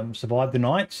 Survive the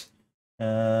Nights.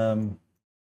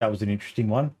 That was an interesting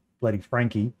one. Bloody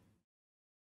Frankie.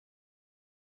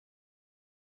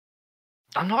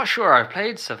 I'm not sure I've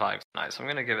played Survive the Nights. I'm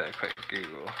going to give it a quick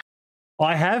Google.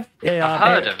 I have. I've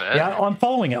heard of it. Yeah, I'm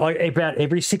following it. About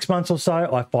every 6 months or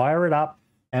so, I fire it up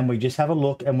and we just have a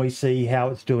look and we see how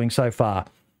it's doing so far.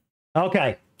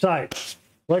 Okay, so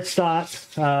let's start.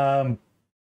 We're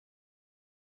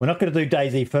not going to do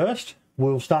DayZ first.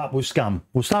 We'll start with Scum.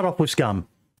 We'll start off with Scum.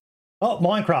 Oh,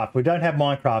 Minecraft. We don't have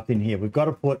Minecraft in here. We've got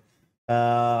to put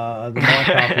the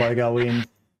Minecraft logo in.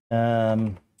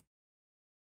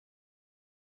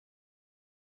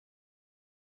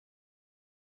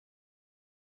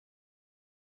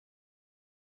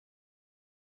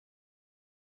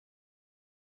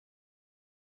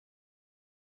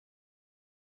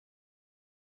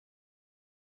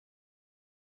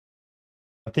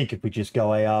 I think if we just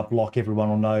go AR block, everyone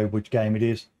will know which game it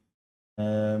is.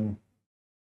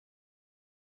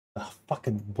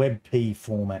 Fucking WebP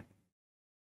format.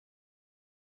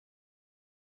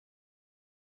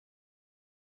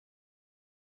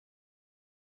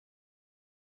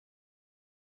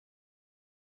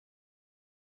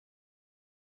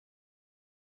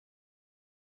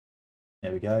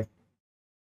 There we go.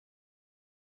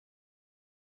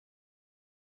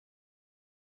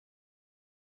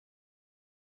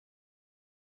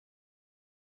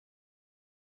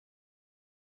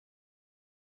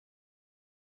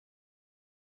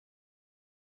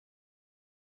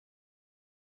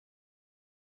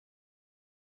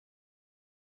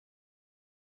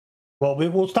 Well,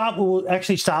 we'll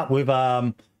actually start with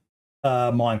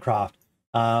Minecraft.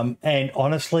 And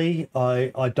honestly,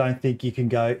 I don't think you can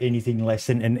go anything less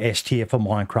than an S tier for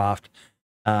Minecraft.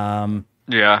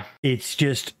 Yeah. It's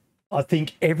just, I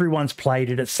think everyone's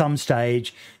played it at some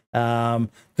stage. The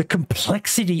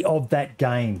complexity of that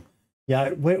game. Yeah,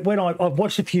 when I've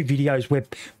watched a few videos where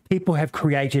people have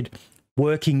created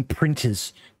working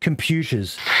printers,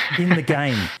 computers in the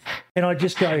game. And I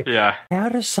just go, Yeah. how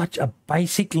does such a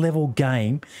basic level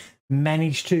game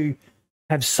manage to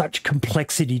have such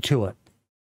complexity to it?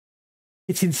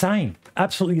 It's insane.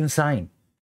 Absolutely insane.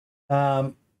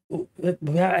 How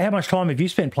much time have you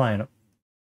spent playing it?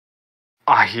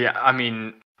 Yeah, I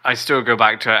mean, I still go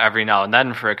back to it every now and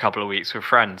then for a couple of weeks with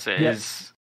friends. It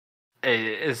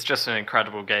is just an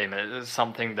incredible game. It is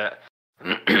something that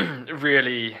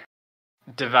really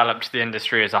developed the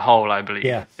industry as a whole, I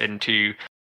believe, into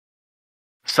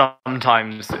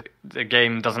sometimes the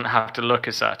game doesn't have to look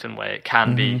a certain way. It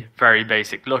can be very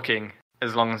basic looking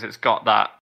as long as it's got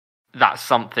that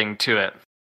something to it.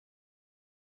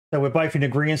 So we're both in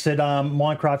agreement that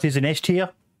Minecraft is an S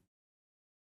tier?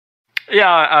 Yeah,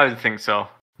 I would think so.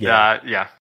 Yeah.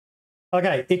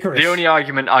 Okay, Icarus. The only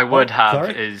argument I would have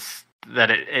is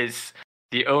that it's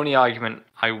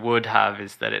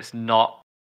not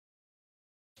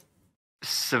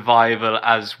survival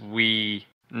as we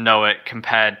know it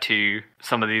compared to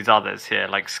some of these others here,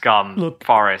 like Scum,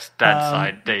 Forest,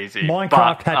 Deadside, Daisy.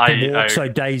 Minecraft had to walk so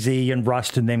Daisy and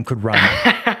Rust and them could run.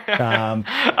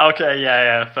 Okay,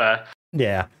 yeah, fair.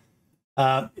 Yeah.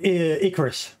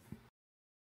 Icarus.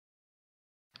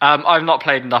 I've not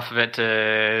played enough of it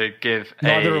to give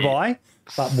Neither have I,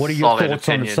 but what are your thoughts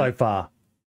on it so far?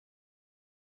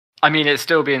 I mean, it's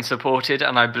still being supported,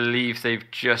 and I believe they've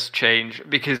just changed,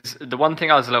 because the one thing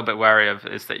I was a little bit wary of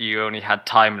is that you only had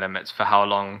time limits for how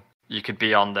long you could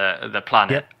be on the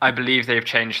planet. Yep. I believe they've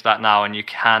changed that now, and you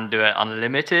can do it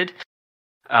unlimited.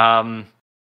 I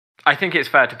think it's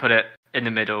fair to put it in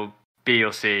the middle, B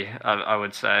or C, I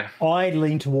would say. I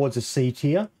lean towards a C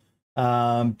tier,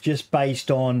 just based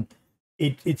on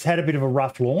it's had a bit of a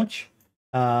rough launch.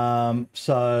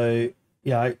 So,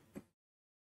 you know,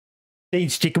 been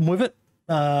sticking with it.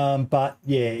 But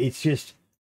yeah, it's just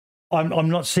I'm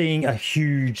not seeing a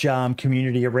huge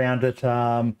community around it.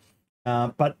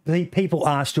 But the people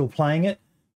are still playing it.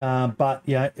 But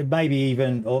yeah, maybe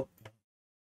even kind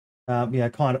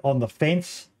of on the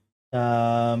fence.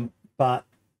 But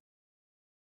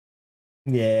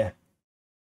yeah.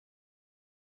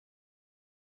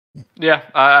 Yeah,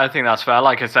 I think that's fair.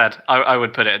 Like I said, I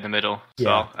would put it in the middle. So,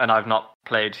 Yeah. and I've not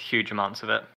played huge amounts of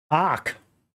it. Ark,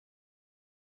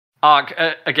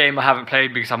 a game I haven't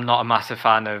played because I'm not a massive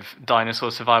fan of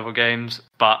dinosaur survival games,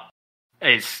 but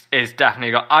it's definitely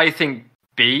got, I think,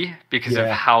 B, because of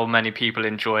how many people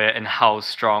enjoy it and how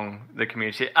strong the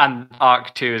community. And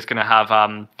Ark 2 is going to have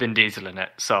Vin Diesel in it,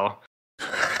 so.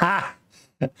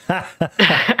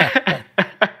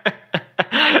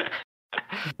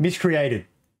 Miscreated.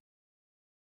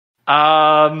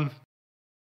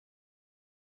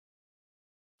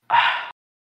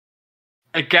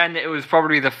 Again, it was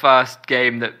probably the first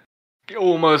game that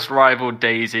almost rivaled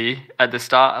Daisy at the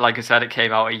start. Like I said, it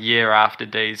came out a year after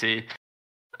Daisy.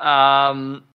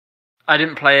 I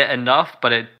didn't play it enough,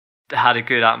 but it had a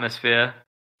good atmosphere.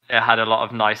 It had a lot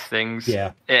of nice things.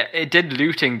 Yeah. It did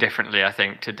looting differently, I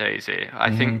think, to Daisy.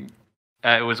 I think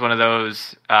it was one of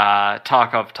those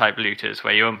Tarkov type looters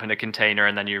where you open a container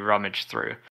and then you rummage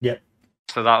through. Yep.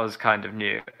 So that was kind of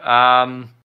new.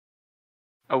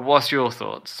 What's your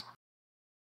thoughts?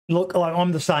 Look,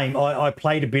 I'm the same. I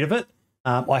played a bit of it.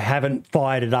 I haven't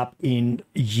fired it up in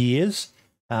years.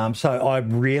 So I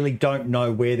really don't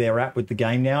know where they're at with the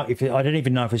game now. I don't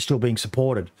even know if it's still being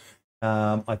supported.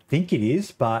 I think it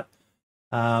is, but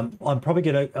I'm probably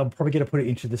gonna put it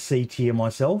into the C tier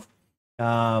myself.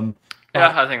 Yeah,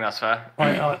 I think that's fair.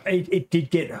 It did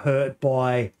get hurt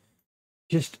by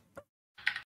just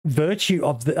virtue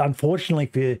of the, unfortunately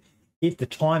for at the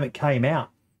time it came out.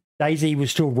 DayZ was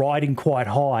still riding quite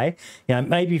high.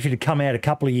 Maybe if it had come out a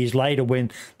couple of years later when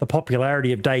the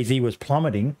popularity of DayZ was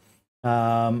plummeting,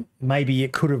 maybe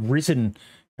it could have risen,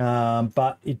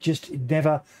 but it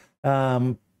never.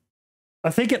 I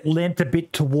think it lent a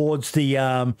bit towards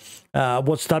the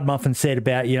what Stud Muffin said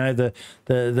about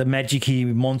the magic-y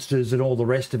monsters and all the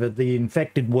rest of it. The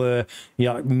infected were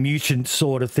mutant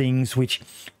sort of things, which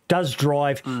does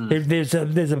drive. There's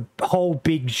a whole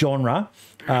big genre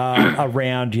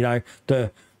around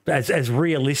as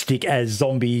realistic as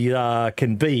zombie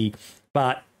can be,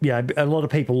 but a lot of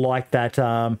people like that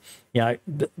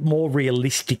the more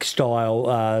realistic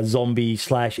style zombie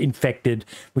 / infected,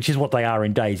 which is what they are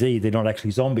in DayZ. They're not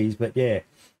actually zombies, but yeah.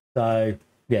 So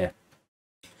yeah.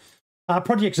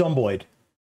 Project Zomboid.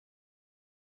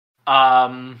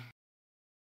 I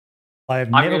have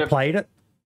never played it,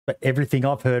 but everything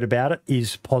I've heard about it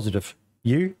is positive.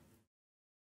 You?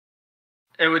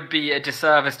 It would be a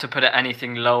disservice to put it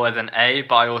anything lower than A,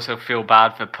 but I also feel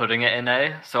bad for putting it in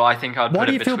A. So I think I'd put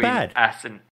it between S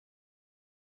and...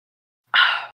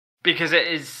 Because it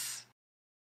is...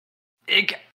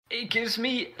 It gives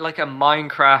me like a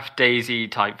Minecraft DayZ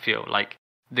type feel. Like,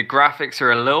 the graphics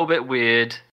are a little bit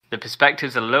weird, the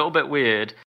perspective's a little bit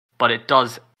weird, but it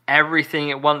does everything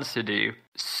it wants to do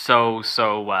so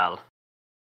well.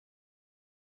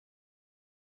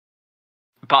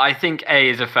 But I think A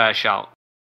is a fair shout.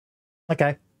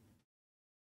 Okay.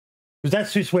 Because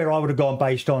that's just where I would have gone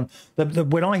based on...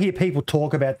 when I hear people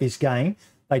talk about this game,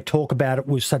 they talk about it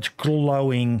with such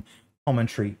glowing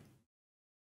commentary.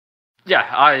 Yeah,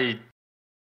 I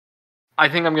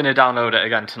think I'm going to download it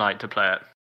again tonight to play it.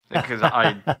 Because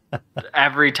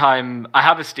every time... I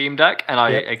have a Steam Deck, and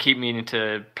I keep meaning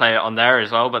to play it on there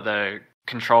as well, but the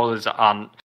controllers aren't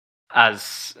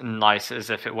as nice as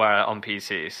if it were on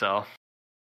PC, so...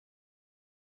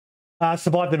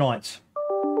 Survive the Nights.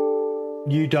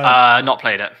 You don't... not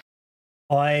played it.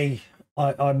 I'm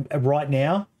right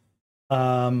now.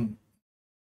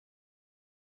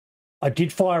 I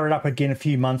did fire it up again a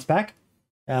few months back,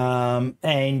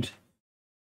 and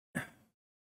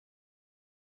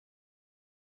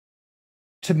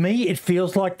to me, it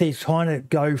feels like they're trying to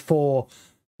go for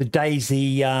the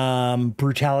DayZ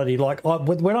brutality. Like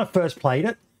when I first played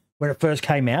it, when it first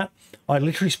came out, I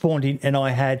literally spawned in and I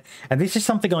had, and this is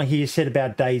something I hear said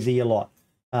about DayZ a lot.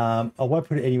 I won't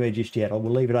put it anywhere just yet. I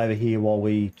will leave it over here while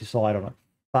we decide on it.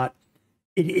 But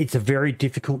it's a very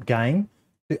difficult game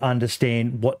to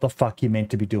understand what the fuck you're meant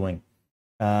to be doing.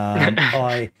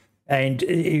 The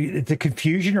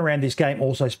confusion around this game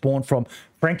also spawned from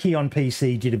Frankie on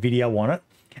PC did a video on it,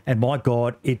 and my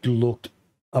God, it looked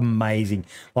amazing.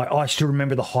 Like, I still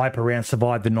remember the hype around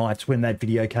Survive the Nights when that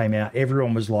video came out.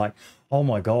 Everyone was like, oh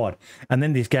my God. And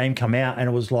then this game come out and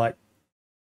it was like,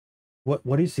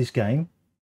 what is this game?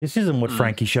 This isn't what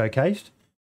Frankie showcased.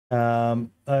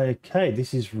 Okay,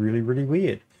 this is really, really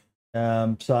weird.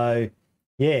 So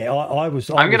yeah, I'm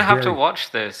going to have to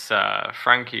watch this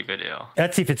Frankie video.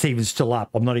 That's if it's even still up.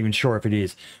 I'm not even sure if it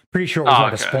is. Pretty sure it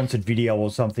was a sponsored video or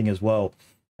something as well.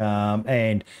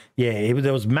 And yeah,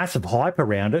 there was massive hype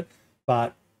around it,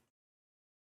 but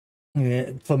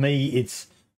for me, it's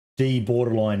D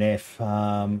borderline F.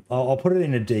 I'll put it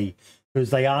in a D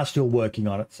because they are still working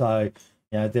on it. So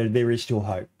there is still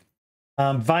hope.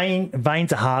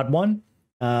 Vane's a hard one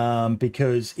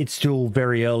because it's still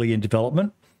very early in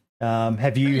development.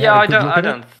 Have you? Yeah, I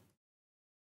don't.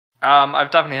 I've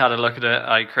definitely had a look at it.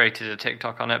 I created a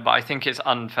TikTok on it, but I think it's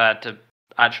unfair to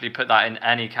actually put that in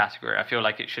any category. I feel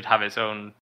like it should have its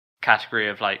own category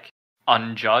of like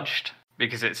unjudged,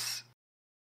 because it's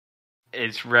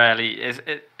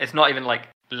not even like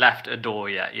left a door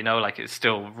yet, like it's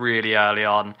still really early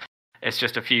on. It's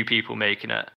just a few people making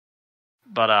it,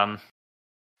 but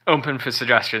open for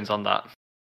suggestions on that.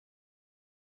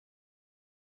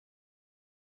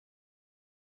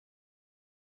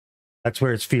 That's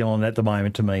where it's feeling at the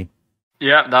moment to me.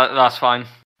 Yeah, that's fine.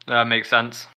 That makes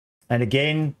sense. And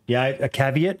again, a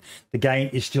caveat, the game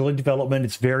is still in development.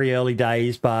 It's very early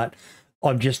days, but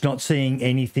I'm just not seeing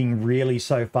anything really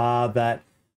so far that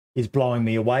is blowing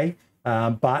me away.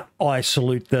 But I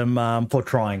salute them for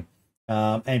trying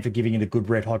and for giving it a good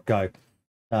red hot go.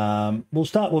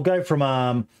 We'll go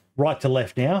from right to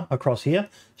left now, across here.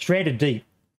 Stranded Deep.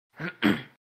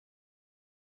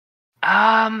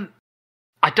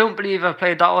 I don't believe I've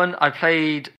played that one. I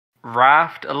played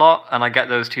Raft a lot, and I get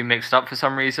those two mixed up for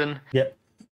some reason. Yep.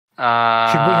 Should we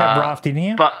have Raft in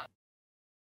here? But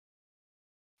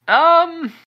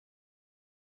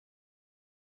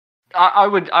I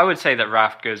would say that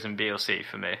Raft goes in B or C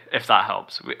for me, if that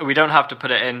helps. We don't have to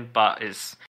put it in, but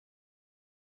it's...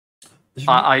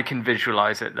 I can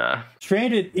visualize it there.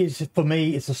 Stranded is, for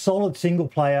me, it's a solid single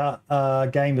player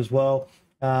game as well,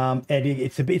 and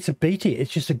it's a B tier.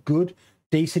 It's just a good,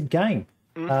 decent game.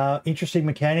 Interesting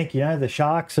mechanic, the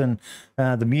sharks and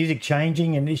the music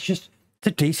changing, and it's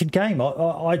a decent game.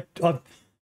 I've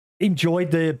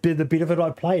enjoyed the bit of it I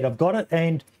played. I've got it,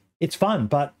 and it's fun.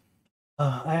 But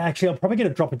I'm probably going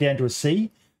to drop it down to a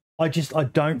C. I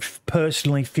don't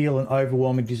personally feel an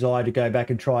overwhelming desire to go back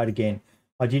and try it again.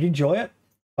 I did enjoy it,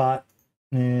 but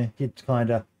it's kind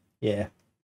of, yeah.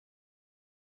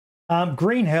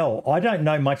 Green Hell. I don't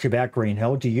know much about Green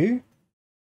Hell. Do you?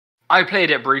 I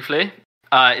played it briefly.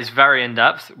 It's very in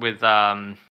depth with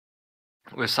some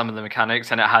of the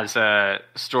mechanics, and it has a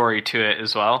story to it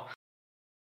as well.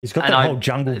 It's got that whole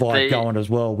jungle vibe going as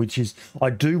well, which is,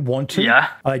 I do want to. Yeah.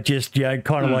 I just, kind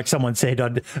of like someone said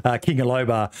on King of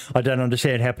Lobar, I don't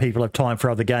understand how people have time for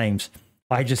other games.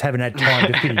 I just haven't had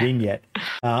time to fit it in yet.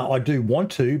 I do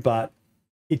want to, but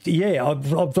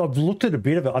I've looked at a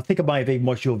bit of it. I think I may have even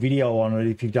watched your video on it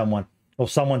if you've done one, or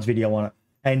someone's video on it.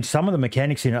 And some of the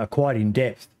mechanics in it are quite in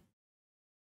depth.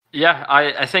 Yeah,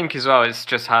 I think as well, it's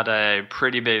just had a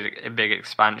pretty big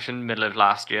expansion middle of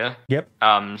last year. Yep.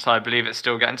 So I believe it's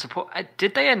still getting support.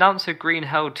 Did they announce a Green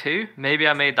Hell 2? Maybe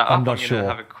I made that up. I'm not sure. I'm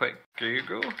going to have a quick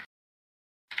Google.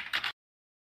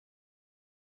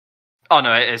 Oh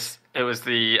no, it was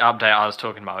the update I was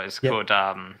talking about. It's called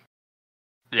Part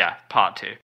 2.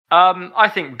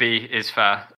 I think B is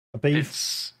fair. A B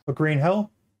for Green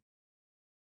Hell?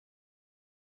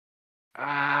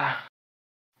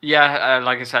 Yeah,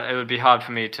 like I said, it would be hard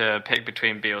for me to pick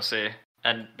between B or C.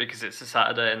 And because it's a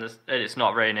Saturday and it's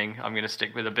not raining, I'm going to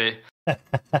stick with a B.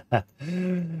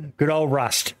 Good old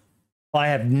Rust. I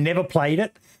have never played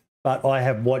it, but I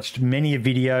have watched many a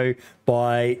video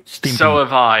by Stimpy. So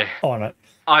have I. On it.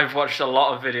 I've watched a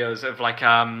lot of videos of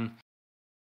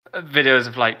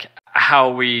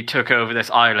how we took over this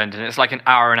island, and it's like an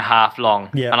hour and a half long.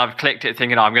 Yeah. And I've clicked it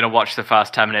thinking, I'm going to watch the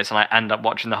first 10 minutes, and I end up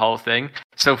watching the whole thing.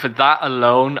 So for that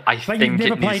alone, I think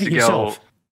it needs to go.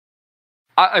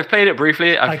 I've played it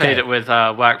briefly. I've played it with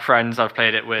work friends. I've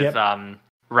played it with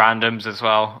randoms as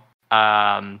well.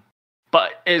 But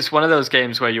it's one of those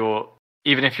games where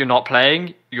even if you're not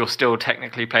playing, you're still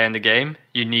technically playing the game.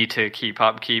 You need to keep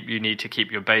up. You need to keep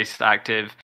your base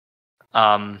active.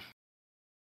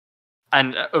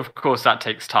 And of course, that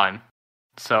takes time.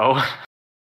 So,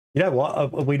 you know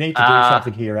what? We need to do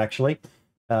something here. Actually,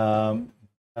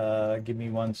 give me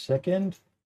 1 second.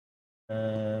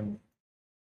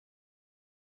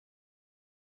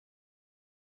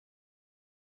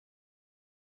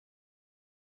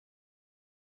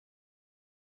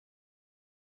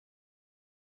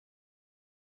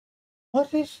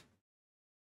 What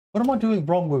am I doing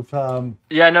wrong with?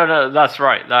 Yeah, no, that's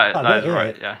right. That is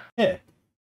right. Yeah. Yeah.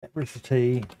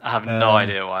 Adversity. I have no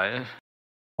idea why.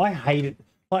 I hate it.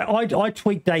 I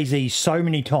tweak DayZ so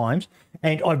many times,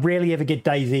 and I rarely ever get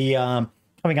DayZ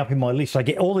coming up in my list. I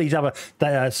get all these other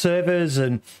servers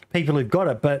and people who've got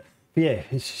it, but yeah,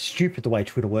 it's stupid the way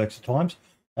Twitter works at times.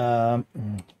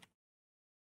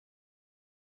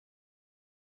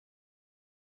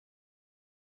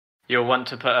 You'll want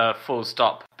to put a full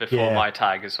stop before my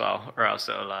tag as well, or else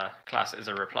it'll class it as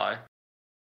a reply.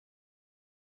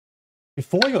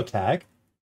 Before your tag?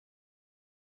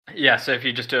 Yeah, so if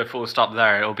you just do a full stop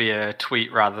there, it'll be a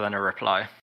tweet rather than a reply.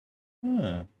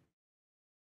 So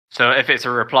if it's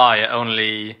a reply,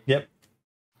 only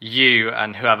you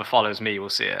and whoever follows me will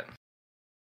see it.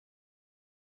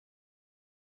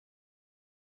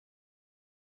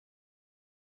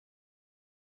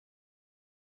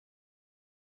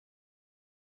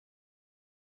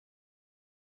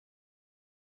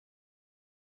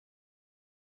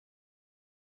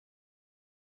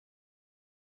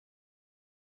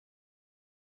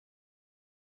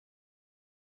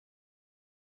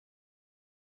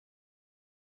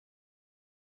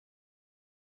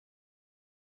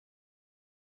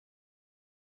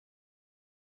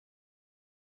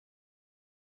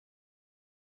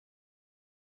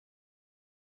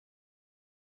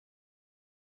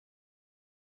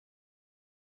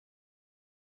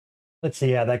 Let's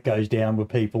see how that goes down with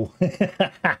people.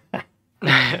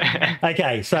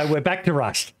 Okay, so we're back to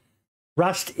Rust.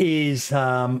 Rust is,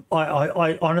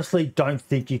 I honestly don't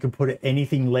think you can put it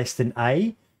anything less than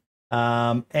A.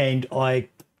 And I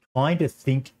kind of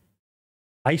think,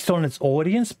 based on its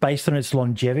audience, based on its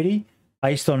longevity,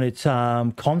 based on its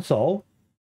console,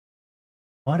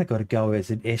 might have got to go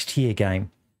as an S tier game.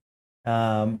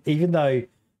 Even though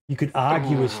you could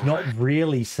argue it's not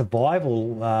really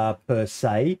survival per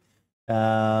se.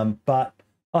 But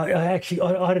I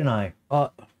don't know.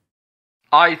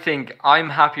 I think I'm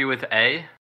happy with A,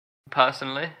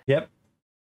 personally. Yep.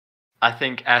 I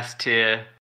think S tier,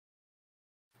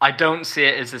 I don't see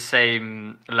it as the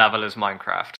same level as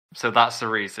Minecraft. So that's the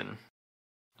reason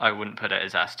I wouldn't put it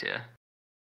as S tier.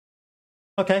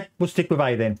 Okay, we'll stick with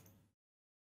A then.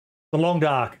 The Long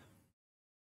Dark.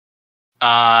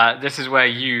 This is where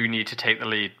you need to take the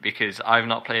lead because I've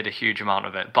not played a huge amount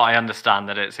of it, but I understand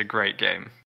that it's a great game.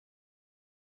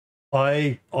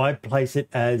 I place it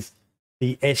as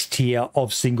the S tier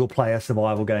of single player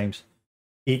survival games.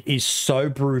 It is so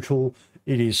brutal.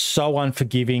 It is so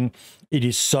unforgiving. It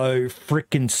is so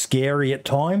freaking scary at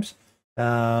times.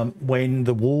 When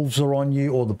the wolves are on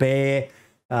you or the bear,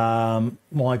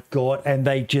 my God. And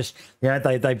they just,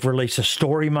 they've released a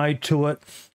story mode to it.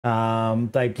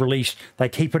 They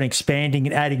keep on expanding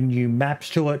and adding new maps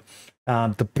to it.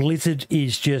 The Blizzard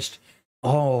is just,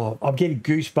 I'm getting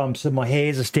goosebumps and my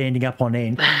hairs are standing up on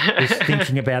end just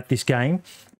thinking about this game.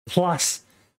 Plus,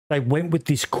 they went with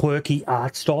this quirky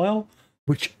art style,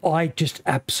 which I just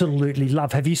absolutely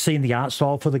love. Have you seen the art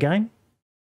style for the game?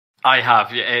 I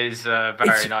have. It is a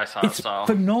very nice art style.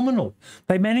 It's phenomenal.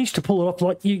 They managed to pull it off.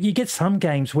 Like you get some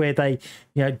games where they,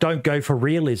 don't go for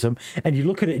realism, and you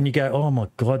look at it and you go, "Oh my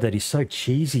God, that is so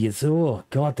cheesy." It's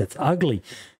God, that's ugly.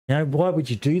 Why would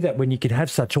you do that when you could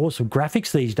have such awesome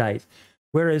graphics these days?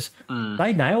 Whereas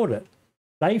they nailed it.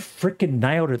 They freaking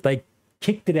nailed it. They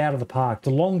kicked it out of the park.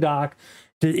 The Long Dark.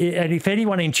 And if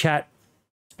anyone in chat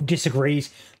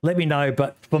disagrees, let me know.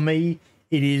 But for me,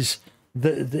 it is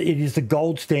the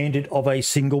gold standard of a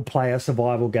single player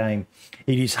survival game.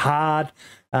 It is hard.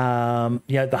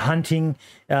 The hunting,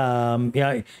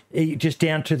 just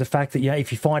down to the fact that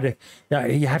if you find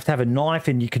you have to have a knife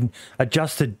and you can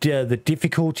adjust the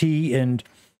difficulty, and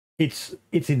it's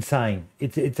insane.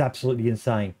 It's absolutely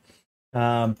insane.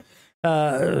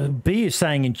 B is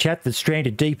saying in chat that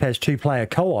Stranded Deep has 2-player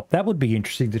co-op. That would be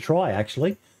interesting to try,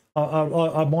 actually.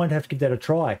 I might have to give that a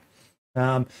try.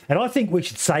 And I think we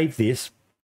should save this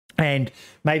and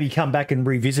maybe come back and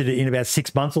revisit it in about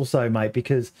 6 months or so, mate,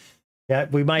 because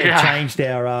we may have changed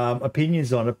our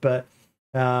opinions on it. But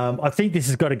I think this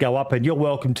has got to go up, and you're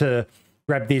welcome to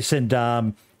grab this and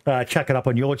chuck it up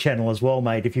on your channel as well,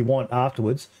 mate, if you want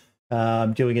afterwards,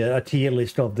 doing a tier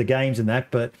list of the games and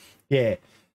that. But, yeah.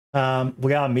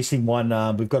 We are missing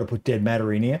one. We've got to put Dead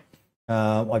Matter in here.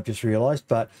 I've just realised,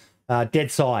 but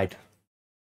Dead Side.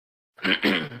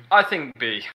 I think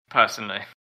B, personally.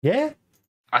 Yeah?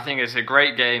 I think it's a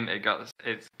great game. It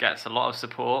gets a lot of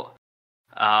support.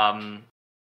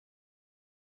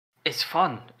 It's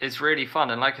fun. It's really fun.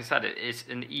 And like I said, it's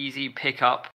an easy pick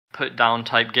up, put down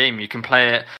type game. You can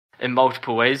play it in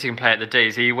multiple ways. You can play it the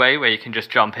DayZ way, where you can just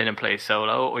jump in and play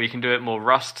solo, or you can do it more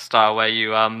Rust style, where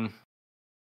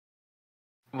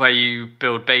you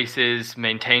build bases,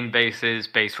 maintain bases,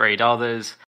 base raid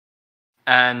others,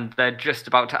 and they're just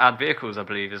about to add vehicles, I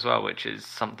believe, as well, which is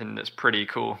something that's pretty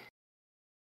cool.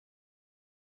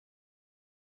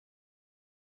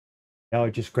 I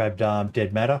just grabbed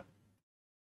Dead Matter.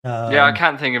 I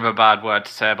can't think of a bad word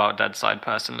to say about Dead Side,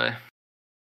 personally.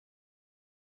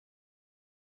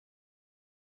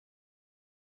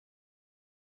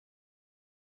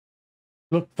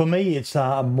 Look, for me, it's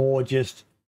more just...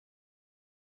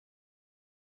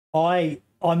 I'm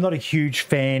not a huge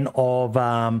fan of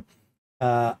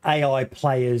AI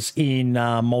players in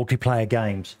multiplayer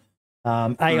games.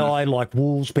 AI like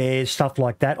wolves, bears, stuff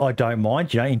like that, I don't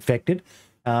mind, infected.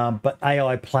 But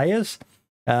AI players,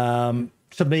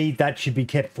 to me, that should be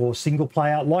kept for single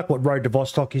player, like what Road to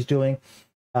Vostok is doing.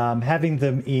 Having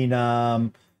them in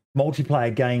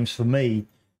multiplayer games, for me,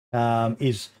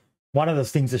 is one of the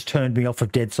things that's turned me off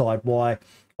of Dead Side. Why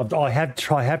I have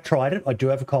tried it. I do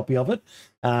have a copy of it.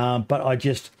 But I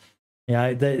just,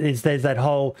 there's that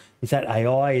whole, is that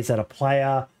AI? Is that a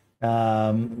player?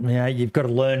 You've got to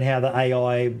learn how the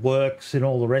AI works and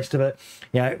all the rest of it.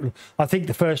 I think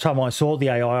the first time I saw the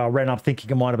AI, I ran up thinking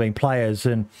it might have been players.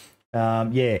 And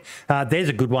there's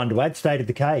a good one to add, State of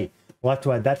Decay. We'll have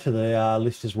to add that to the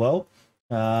list as well.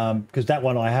 Because that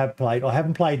one I have played. I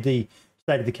haven't played the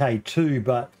State of Decay 2,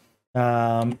 but...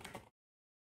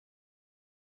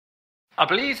 I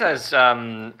believe there's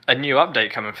a new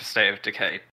update coming for State of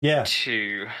Decay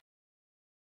 2.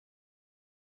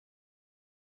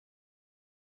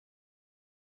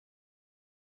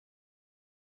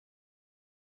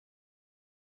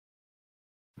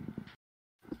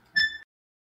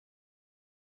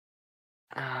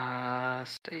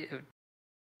 State of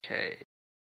Decay.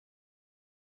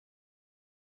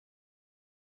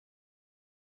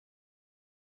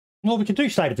 Well, we can do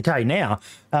State of Decay now.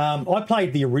 I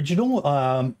played the original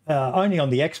only on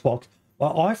the Xbox.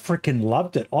 I freaking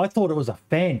loved it. I thought it was a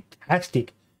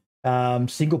fantastic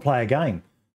single player game.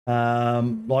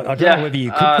 Like I don't know whether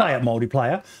you could play it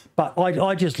multiplayer, but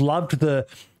I just loved the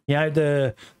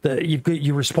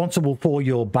you're responsible for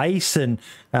your base, and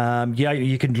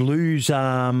you can lose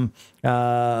the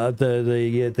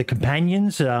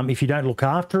companions if you don't look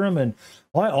after them, and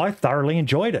I thoroughly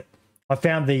enjoyed it. I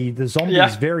found the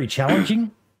zombies very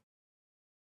challenging.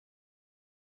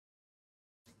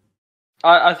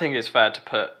 I think it's fair to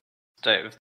put State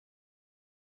of...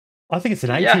 I think it's an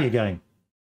A-tier game.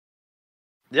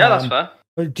 Yeah, that's fair.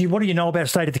 What do you know about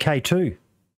State of Decay 2?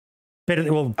 Better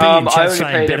than, well, being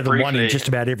saying better than 1 in just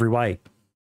about every way.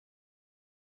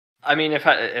 I mean,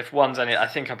 if one's any, I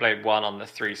think I played 1 on the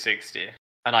 360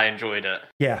 and I enjoyed it.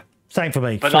 Yeah, same for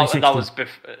me. But that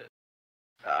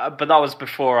was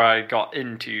before I got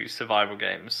into survival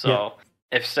games. So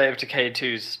if State of Decay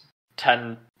 2's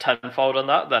tenfold on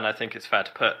that, then I think it's fair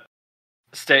to put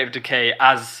State of Decay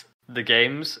as the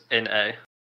games in A.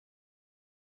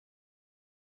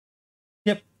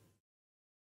 Yep.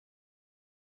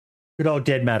 Good old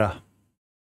Dead Matter.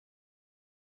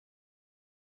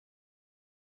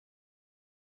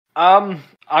 I'm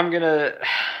gonna...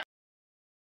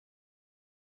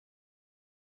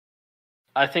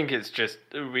 I think it's just...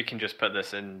 We can just put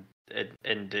this in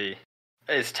D.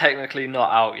 It's technically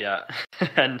not out yet.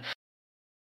 And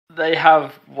they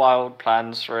have wild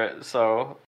plans for it,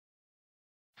 so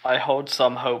I hold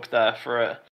some hope there for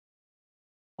it.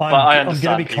 I'm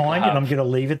going to be kind and I'm going to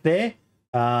leave it there.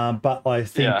 But I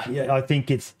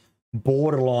think it's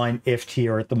borderline F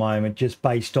tier at the moment, just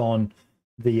based on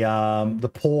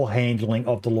the poor handling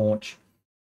of the launch.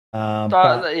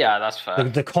 That's fair.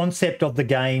 The concept of the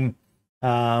game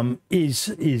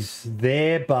is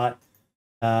there, but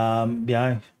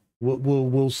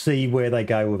we'll see where they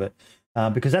go with it.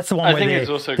 Because that's the one where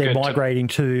they're migrating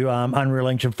to Unreal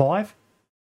Engine 5.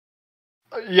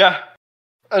 Yeah.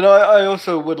 And I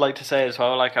also would like to say as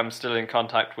well, like, I'm still in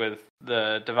contact with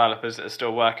the developers that are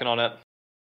still working on it.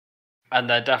 And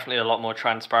they're definitely a lot more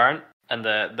transparent. And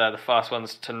they're the first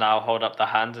ones to now hold up their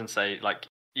hands and say, like,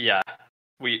 yeah,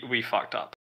 we fucked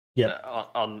up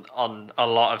on a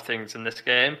lot of things in this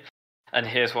game. And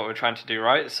here's what we're trying to do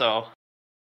right. So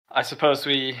I suppose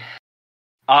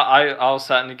I'll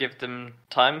certainly give them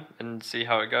time and see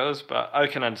how it goes. But I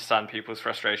can understand people's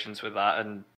frustrations with that.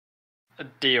 And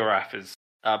D or F is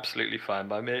absolutely fine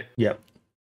by me. Yep.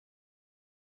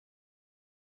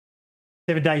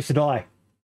 7 Days to Die.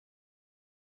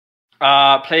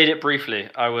 Played it briefly.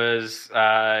 I was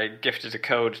gifted a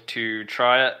code to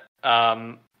try it.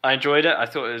 I enjoyed it. I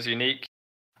thought it was unique.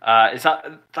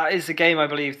 That is a game I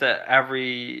believe that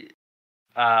every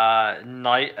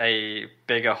night a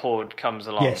bigger horde comes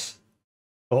along. Yes.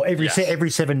 Or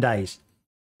every 7 days.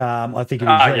 I think it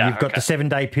is. You've got the 7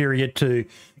 day period to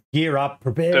gear up,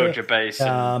 prepare, build your base.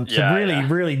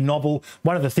 Really novel.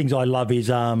 One of the things I love is,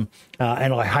 and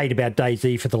I hate about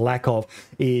DayZ for the lack of,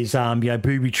 is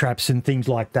booby traps and things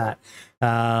like that.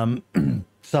 7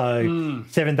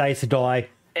 Days to Die,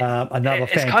 another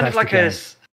fantastic. It's kind of like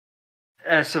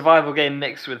a survival game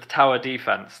mixed with tower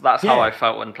defense. That's how I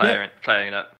felt when playing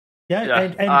it.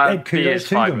 And kudos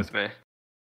to them. With me.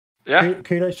 Yeah,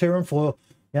 kudos to them for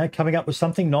coming up with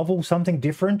something novel, something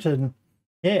different, and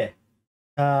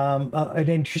an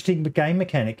interesting game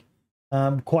mechanic,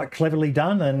 quite cleverly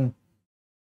done. And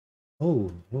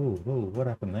what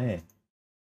happened there?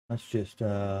 Let's just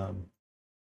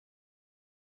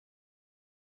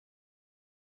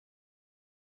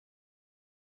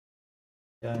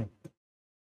okay.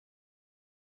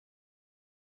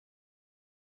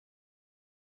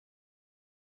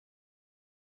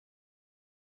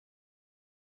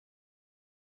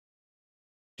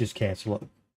 Just cancel it.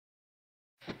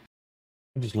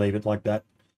 Just leave it like that.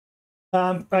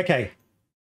 Okay.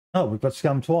 Oh, we've got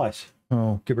Scum twice.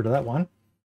 Oh, get rid of that one.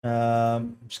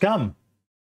 Scum.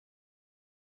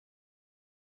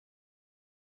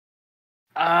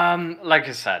 Like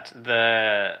I said,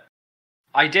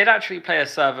 I did actually play a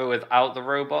server without the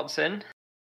robots in.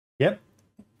 Yep.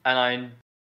 And I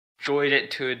enjoyed it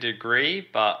to a degree,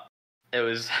 but it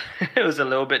was it was a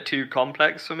little bit too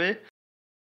complex for me.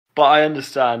 But I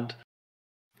understand.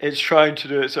 It's trying to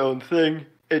do its own thing.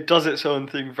 It does its own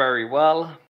thing very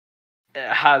well. It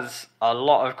has a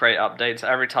lot of great updates.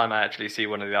 Every time I actually see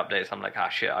one of the updates, I'm like,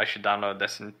 shit, I should download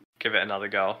this and give it another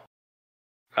go.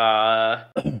 I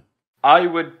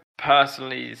would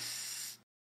personally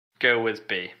go with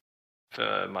B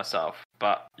for myself.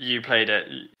 But you played it.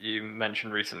 You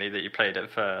mentioned recently that you played it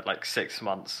for like 6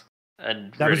 months.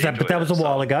 And that was a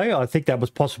while ago. I think that was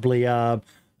possibly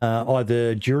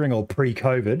either during or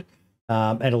pre-COVID.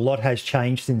 and a lot has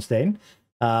changed since then.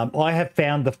 I have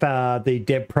found the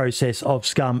dev process of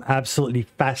Scum absolutely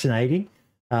fascinating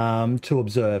to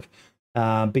observe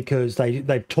because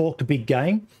they've talked a big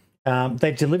game.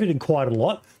 They've delivered in quite a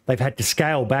lot. They've had to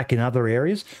scale back in other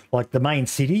areas, like the main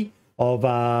city of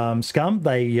Scum.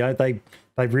 They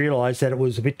realised that it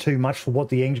was a bit too much for what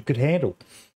the engine could handle.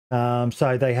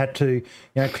 So they had to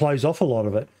close off a lot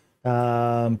of it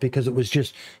because it was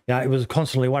just it was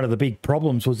constantly one of the big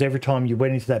problems was every time you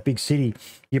went into that big city,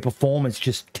 your performance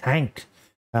just tanked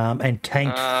and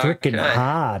tanked freaking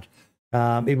hard.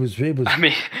 It was. I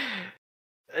mean,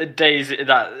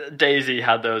 Daisy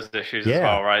had those issues as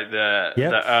well, right?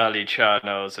 The early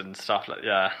churnos and stuff like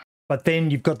But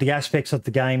then you've got the aspects of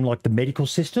the game like the medical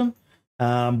system,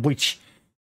 which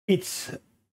it's.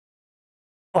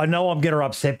 I know I'm going to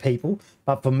upset people,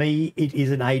 but for me, it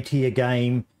is an A tier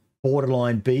game,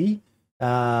 borderline B.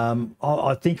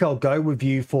 I think I'll go with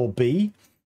you for B,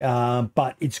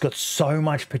 but it's got so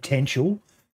much potential.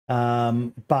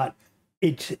 But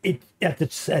it's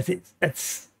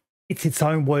its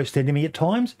own worst enemy at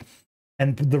times.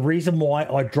 And the reason why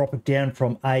I drop it down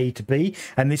from A to B,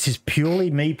 and this is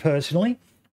purely me personally,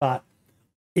 but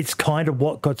it's kind of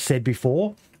what got said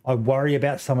before. I worry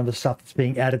about some of the stuff that's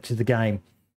being added to the game.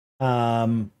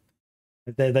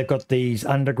 They've got these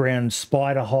underground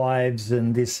spider hives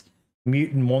and this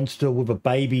mutant monster with a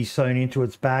baby sewn into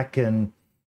its back, and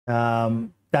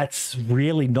that's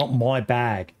really not my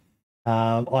bag.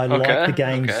 I like the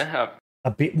games a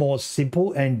bit more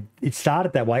simple, and it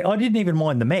started that way. I didn't even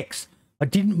mind the mechs. A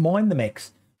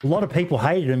lot of people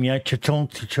hated them,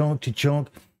 cha-chonk, cha-chonk, cha-chonk.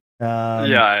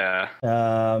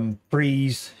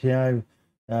 Freeze,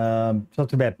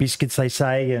 something about biscuits, they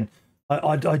say, and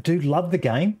I do love the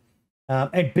game.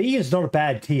 And B is not a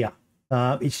bad tier.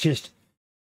 It's just,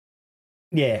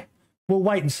 we'll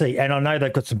wait and see. And I know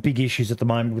they've got some big issues at the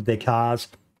moment with their cars.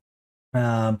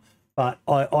 But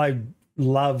I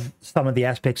love some of the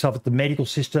aspects of it. The medical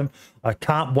system, I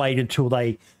can't wait until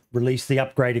they release the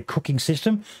upgraded cooking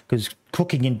system, because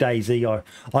cooking in DayZ,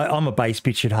 I'm a base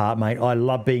bitch at heart, mate. I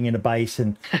love being in a base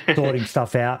and sorting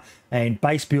stuff out. And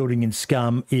base building in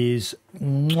Scum is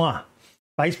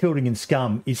Base building in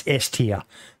Scum is S tier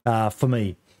for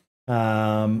me.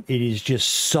 It is just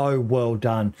so well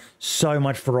done, so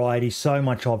much variety, so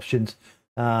much options.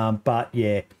 But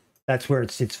yeah, that's where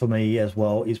it sits for me as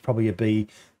well. Is probably a B,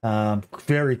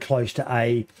 very close to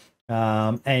A,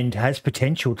 and has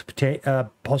potential to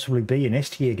possibly be an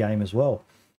S tier game as well.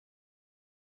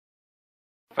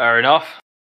 Fair enough.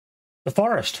 The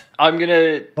Forest. I'm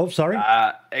gonna. Oh, sorry.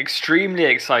 Extremely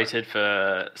excited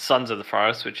for Sons of the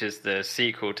Forest, which is the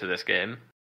sequel to this game.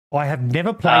 I have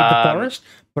never played The Forest,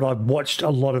 but I've watched a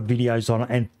lot of videos on it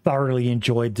and thoroughly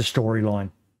enjoyed the storyline.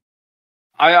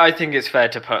 I think it's fair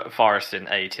to put Forest in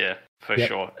A tier for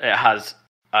sure. It has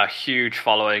a huge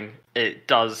following. It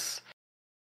does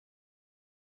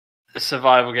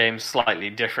survival games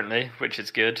slightly differently, which is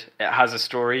good. It has a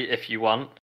story if you want.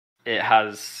 It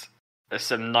has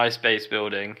some nice base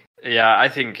building. Yeah, I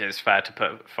think it's fair to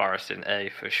put Forest in A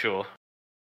for sure.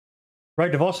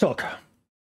 Road to Vostok.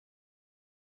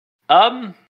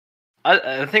 I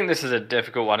think this is a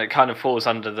difficult one. It kind of falls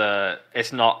under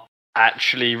it's not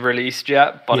actually released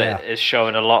yet, but it is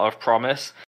showing a lot of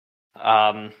promise.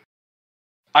 I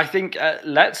think,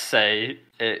 let's say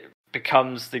it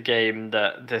becomes the game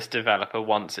that this developer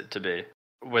wants it to be.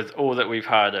 With all that we've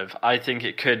heard of, I think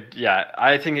it could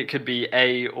be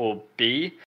A or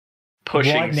B,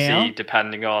 pushing right now, C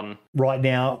depending on. Right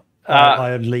now, I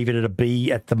would leave it at a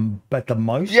B at the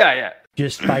most. Yeah.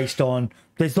 Just based on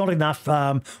there's not enough.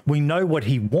 We know what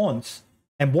he wants,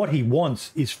 and what he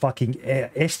wants is fucking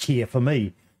S tier for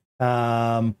me.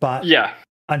 But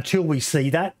until we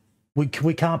see that, we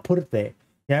can't put it there.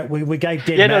 We gave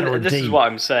Dead Matter a D. This is what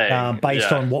I'm saying.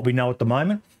 Based on what we know at the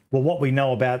moment. Well, what we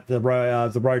know about the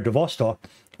road to Vostok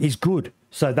is good.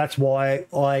 So that's why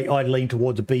I lean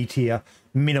towards a B tier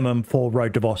minimum for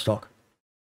Road to Vostok.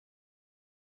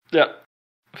 Yeah,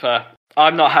 fair.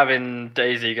 I'm not having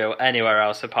DayZ go anywhere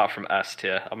else apart from S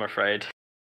tier, I'm afraid.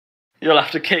 You'll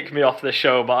have to kick me off the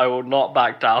show, but I will not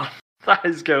back down. That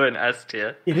is going S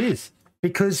tier. It is.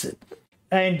 Because,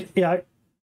 and,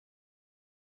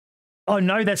 I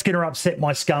know that's going to upset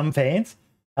my Scum fans.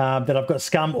 That I've got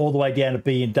Scum all the way down to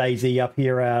B and DayZ up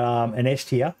here an S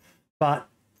tier, but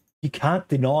you can't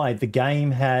deny the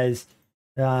game has,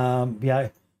 you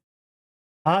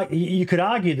could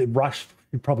argue that Rush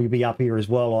should probably be up here as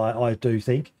well. I do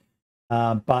think,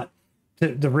 but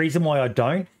the reason why I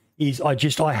don't is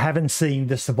I haven't seen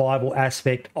the survival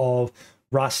aspect of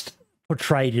Rust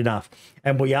portrayed enough,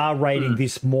 and we are rating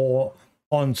this more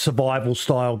on survival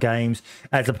style games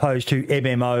as opposed to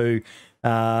MMO,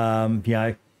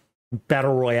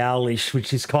 battle royale-ish,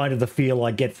 which is kind of the feel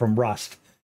I get from Rust.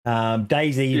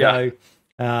 DayZ,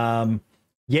 though,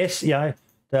 yes,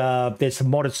 there's some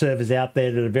modded servers out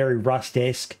there that are very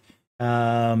Rust-esque,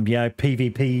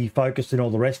 PvP focused and all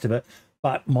the rest of it.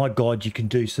 But my God, you can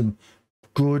do some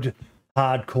good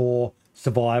hardcore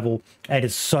survival, and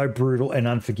it's so brutal and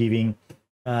unforgiving.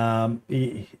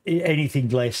 Anything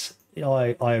less,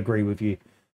 I agree with you.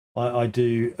 I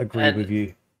do agree with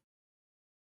you.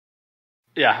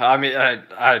 Yeah, I mean,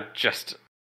 I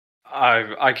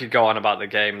could go on about the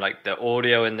game, like the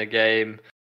audio in the game,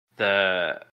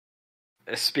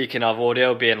 speaking of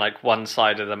audio being like one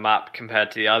side of the map compared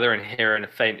to the other, and hearing a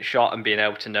faint shot and being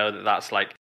able to know that that's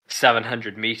like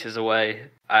 700 meters away.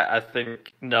 I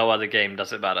think no other game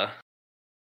does it better.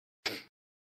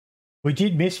 We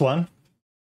did miss one,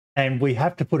 and we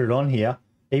have to put it on here,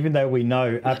 even though we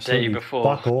know absolutely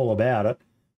fuck all about it.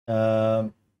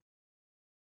 Where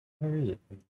is it?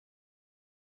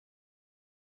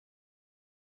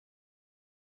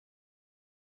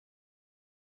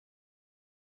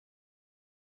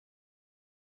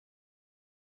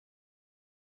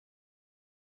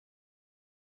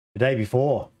 The day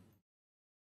before.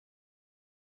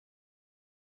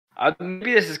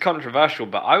 Maybe this is controversial,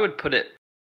 but I would put it.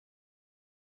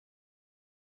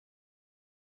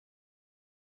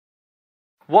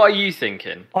 What are you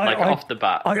thinking? Off the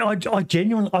bat? I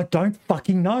genuinely, I don't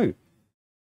fucking know.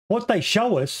 What they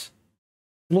show us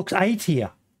looks A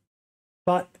tier,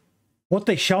 but what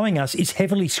they're showing us is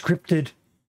heavily scripted.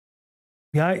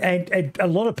 And a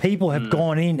lot of people have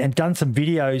gone in and done some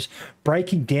videos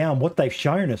breaking down what they've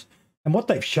shown us. And what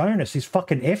they've shown us is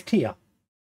fucking F tier.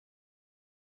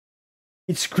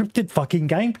 It's scripted fucking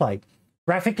gameplay.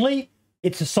 Graphically,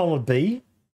 it's a solid B.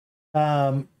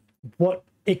 What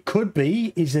it could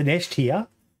be is an S tier.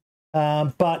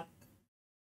 But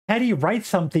how do you rate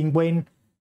something when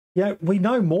we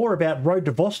know more about Road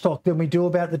to Vostok than we do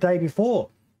about the day before?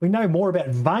 We know more about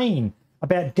Vane,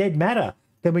 about Dead Matter,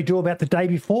 than we do about the day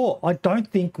before. I don't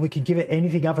think we can give it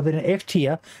anything other than an F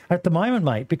tier at the moment,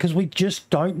 mate, because we just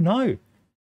don't know.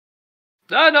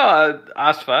 No,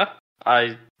 that's fair.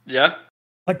 I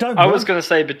was going to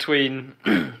say between.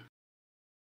 I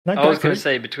was going to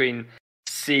say between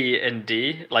C and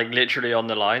D, like literally on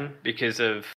the line, because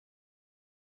of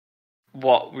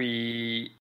what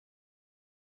we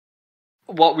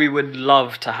would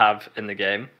love to have in the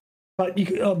game. But we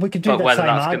could do that same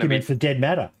argument for Dead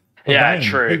Matter. Yeah, Vane,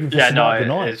 true. Yeah,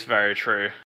 no, it's very true.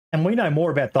 And we know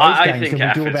more about those games than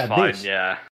we do about this.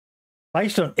 Yeah.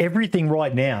 Based on everything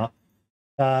right now,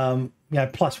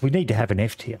 plus we need to have an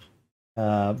F tier.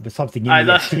 Something in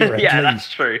the F tier. Yeah,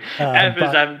 that's true. F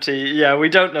is empty. Yeah, we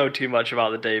don't know too much about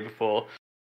the day before.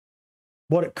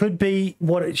 What it could be,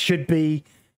 what it should be.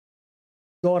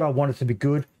 God, I want it to be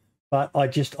good, but I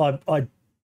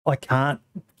can't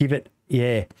give it.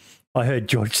 Yeah, I heard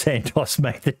George Santos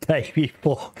make the day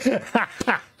before.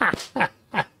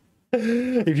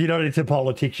 If you're not into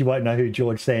politics, you won't know who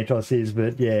George Santos is,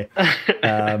 but yeah,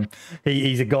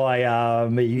 he's a guy.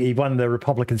 He won the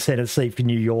Republican Senate seat for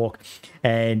New York,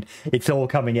 and it's all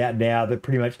coming out now that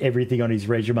pretty much everything on his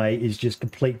resume is just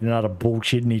complete and utter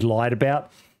bullshit, and he lied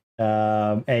about.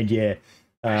 I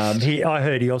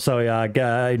heard he also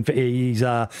he's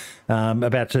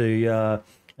about to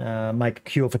make a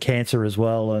cure for cancer as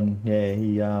well, and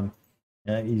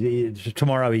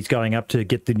tomorrow he's going up to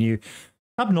get the new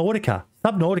Subnautica.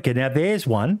 Now there's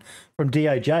one from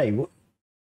DOJ.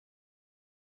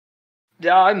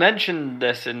 Yeah, I mentioned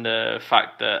this in the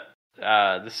fact that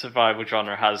the survival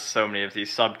genre has so many of these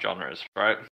subgenres,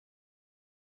 right?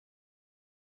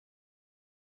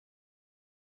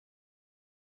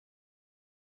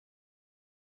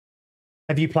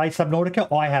 Have you played Subnautica?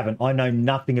 I haven't. I know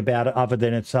nothing about it other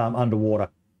than it's underwater.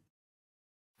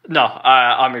 No,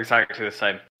 I'm exactly the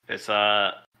same. It's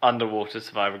underwater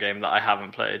survival game that I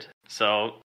haven't played.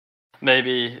 So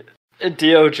maybe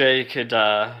DOJ could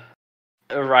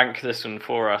rank this one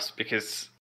for us because,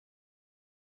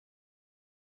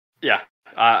 yeah,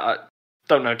 I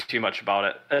don't know too much about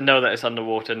it. I know that it's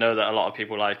underwater, know that a lot of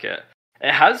people like it.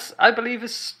 It has, I believe, a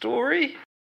story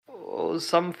or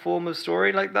some form of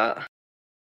story like that.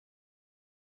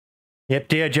 Yep,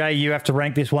 DOJ, you have to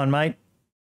rank this one, mate.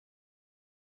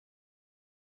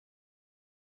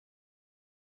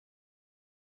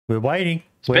 We're waiting.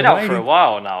 It's been out for a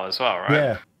while now as well, right?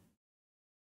 Yeah.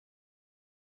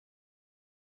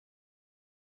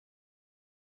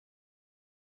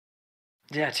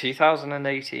 Yeah,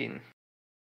 2018.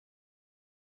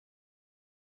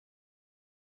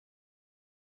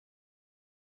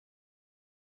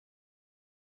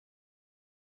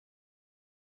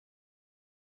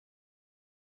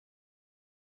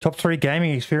 top 3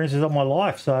 gaming experiences of my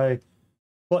life. So,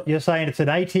 what you're saying? It's an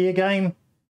A tier game,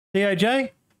 DOJ?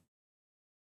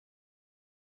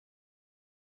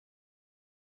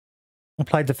 I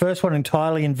played the first one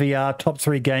entirely in VR. Top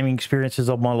 3 gaming experiences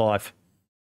of my life.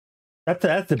 That's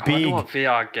a big. I wonder what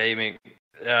VR gaming.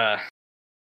 Yeah.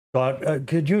 God,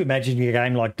 could you imagine a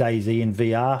game like DayZ in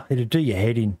VR? It'd do your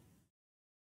head in.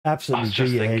 Absolutely do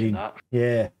your head in. That.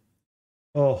 Yeah.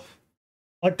 Oh,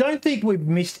 I don't think we've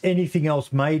missed anything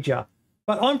else major,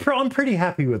 but I'm pretty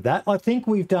happy with that. I think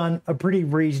we've done a pretty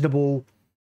reasonable.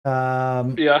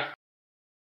 Yeah.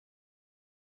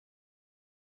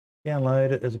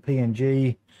 Download it as a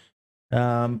PNG.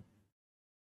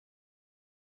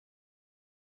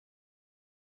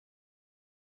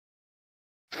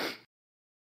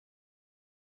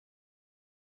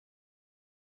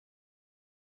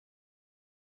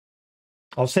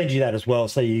 I'll send you that as well,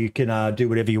 so you can do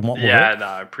whatever you want with it. Yeah, no,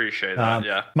 I appreciate that.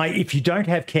 Yeah, mate. If you don't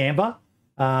have Canva,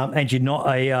 and you're not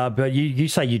but you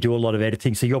say you do a lot of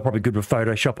editing, so you're probably good with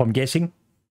Photoshop, I'm guessing.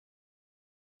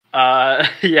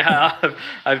 Yeah,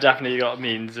 I've definitely got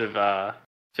means of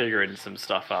figuring some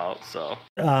stuff out. So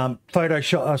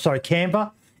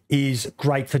Canva is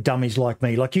great for dummies like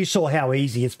me. Like, you saw how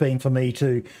easy it's been for me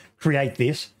to create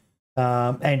this,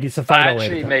 and it's a photo editor. I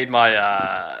actually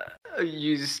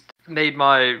made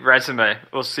my resume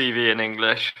or CV in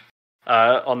English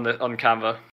on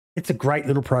Canva. It's a great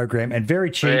little program and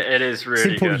very cheap. It is really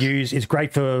simple good. to use. It's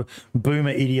great for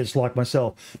boomer idiots like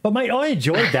myself. But mate, I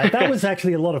enjoyed that. That was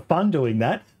actually a lot of fun doing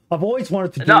that. I've always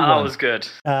wanted to do one. That was good.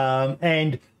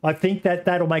 And I think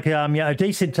that'll make a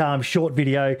decent short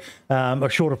video, a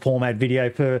shorter format video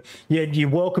for you. You're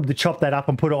welcome to chop that up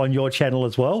and put it on your channel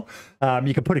as well.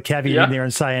 You can put a caveat in there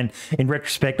and saying, in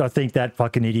retrospect, I think that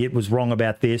fucking idiot was wrong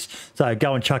about this. So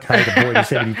go and chuck Hey the Boy to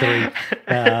 73.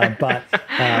 But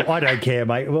I don't care,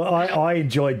 mate. Well, I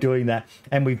enjoyed doing that.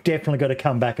 And we've definitely got to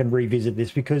come back and revisit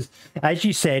this because, as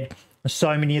you said,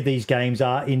 so many of these games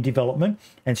are in development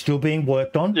and still being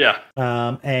worked on. Yeah.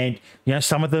 And,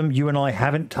 some of them you and I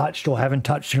haven't touched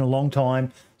in a long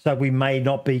time. So we may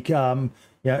not be,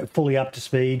 fully up to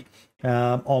speed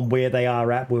on where they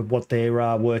are at with what they're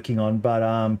working on. But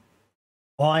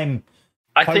I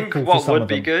think what would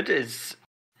be good is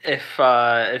if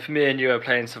me and you are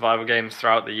playing survival games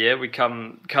throughout the year, we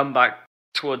come back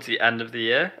towards the end of the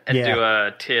year and do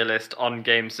a tier list on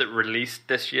games that released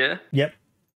this year. Yep.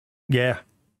 Yeah.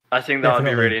 I think that would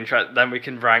be really interesting. Then we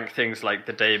can rank things like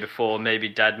the day before, maybe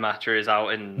Dead Matter is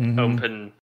out in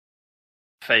open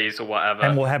phase or whatever.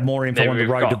 And we'll have more info on the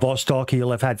road to Vostok.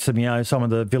 He'll have had some of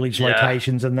the village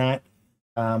locations and that.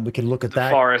 We can look at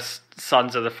that.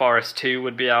 Sons of the Forest 2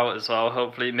 would be out as well,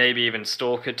 hopefully. Maybe even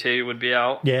Stalker 2 would be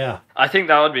out. Yeah. I think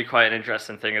that would be quite an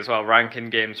interesting thing as well, ranking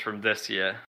games from this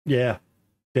year. Yeah,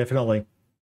 definitely.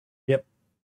 Yep.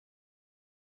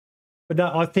 But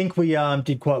no, I think we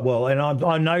did quite well. And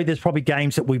I know there's probably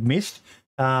games that we've missed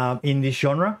in this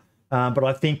genre, but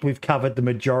I think we've covered the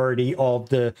majority of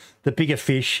the bigger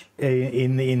fish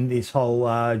in this whole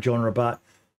genre. But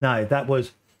no, that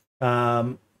was...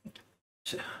 I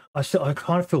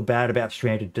kind of feel bad about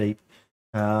Stranded Deep,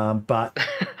 but...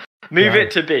 Move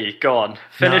it to B. Go on.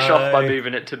 Finish off by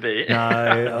moving it to B.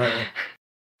 No.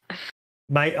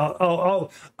 Mate,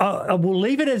 we'll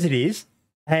leave it as it is,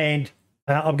 and...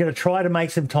 I'm going to try to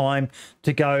make some time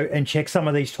to go and check some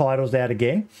of these titles out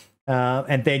again.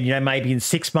 And then, maybe in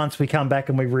 6 months we come back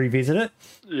and we revisit it.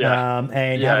 Yeah.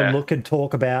 And have a look and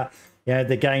talk about,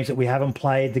 the games that we haven't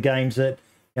played, the games that,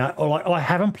 I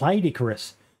haven't played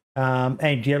Icarus.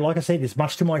 And, like I said, it's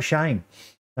much to my shame.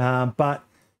 But,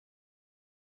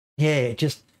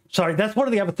 sorry, that's one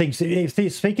of the other things.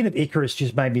 Speaking of Icarus,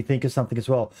 just made me think of something as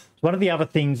well. One of the other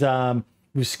things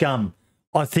with Scum,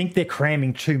 I think they're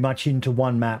cramming too much into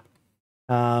one map.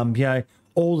 All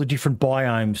the different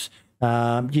biomes.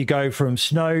 You go from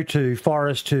snow to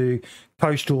forest to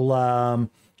coastal,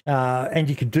 and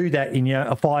you can do that in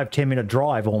a 5-10 minute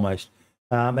drive almost.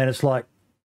 And it's like,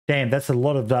 damn, that's a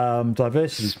lot of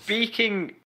diversity.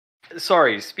 Speaking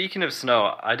of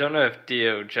snow, I don't know if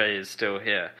DOJ is still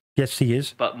here. Yes, he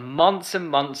is. But months and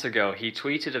months ago, he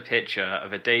tweeted a picture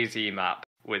of a DayZ map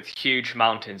with huge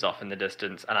mountains off in the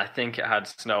distance, and I think it had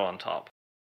snow on top.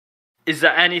 Is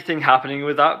there anything happening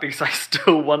with that? Because I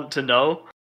still want to know.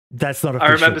 That's not official.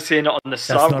 I remember seeing it on the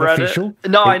subreddit.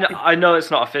 No, I know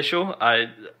it's not official. I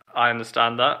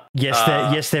understand that.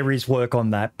 Yes, there is work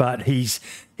on that, but he's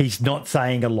not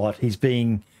saying a lot. He's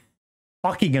being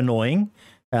fucking annoying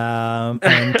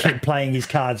and keep playing his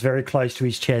cards very close to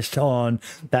his chest on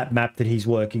that map that he's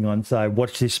working on. So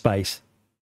watch this space.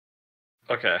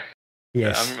 Okay.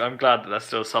 Yes. I'm glad that there's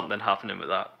still something happening with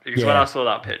that. Because when Yeah. I saw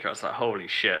that picture, I was like, holy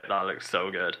shit, that looks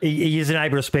so good. He isn't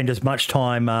able to spend as much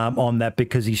time on that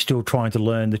because he's still trying to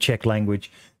learn the Czech language,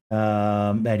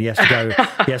 and he has to go.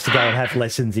 He has to go and have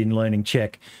lessons in learning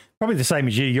Czech. Probably the same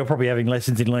as you. You're probably having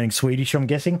lessons in learning Swedish, I'm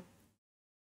guessing.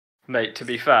 Mate, to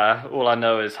be fair, all I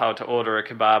know is how to order a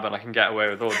kebab, and I can get away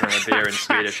with ordering a beer in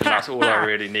Swedish, and that's all I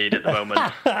really need at the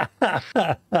moment.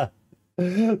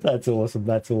 That's awesome.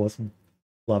 That's awesome.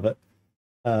 Love it.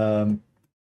 No,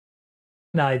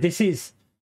 this is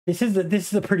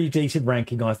a pretty decent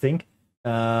ranking, I think.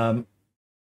 Yeah,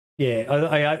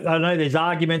 I know there's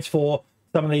arguments for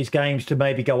some of these games to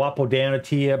maybe go up or down a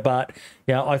tier, but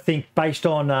I think based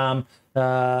on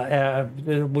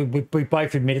we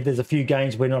both admitted there's a few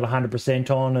games we're not 100%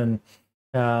 on, and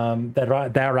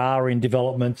that are in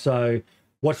development. So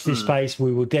watch this space.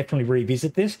 We will definitely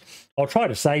revisit this. I'll try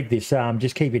to save this.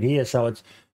 Just keep it here so it's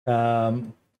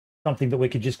something that we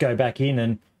could just go back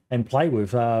in and play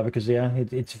with, because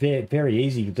it's very, very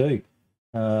easy to do.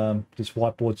 This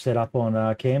whiteboard set up on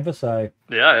Canva. So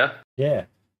yeah.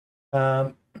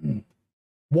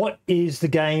 What is the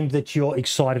game that you're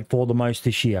excited for the most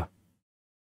this year?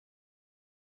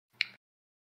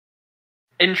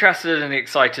 Interested and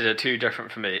excited are two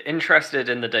different for me. Interested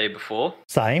in the day before,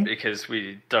 Same, because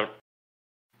we don't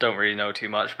really know too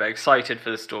much, but excited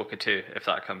for the Stalker 2 if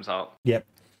that comes out. Yep.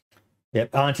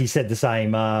 Auntie said the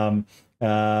same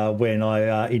when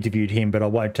I interviewed him, but I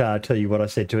won't tell you what I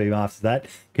said to him after that,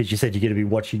 because you said you're going to be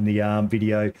watching the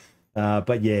video.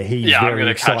 But yeah, he's very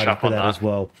excited for that as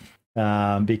well,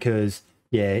 because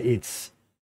it's.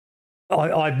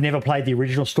 I've never played the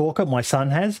original Stalker. My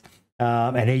son has.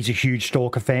 And he's a huge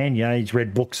Stalker fan. He's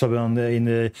read books in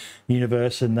the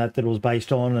universe and that it was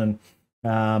based on.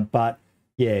 And but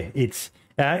yeah, it's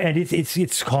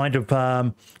kind of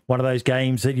one of those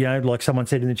games that like someone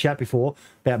said in the chat before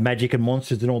about magic and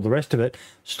monsters and all the rest of it.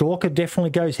 Stalker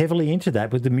definitely goes heavily into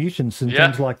that with the mutants and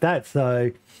things like that. So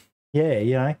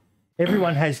yeah,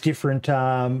 everyone has different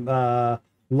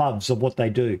loves of what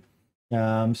they do.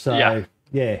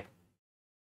 Yeah.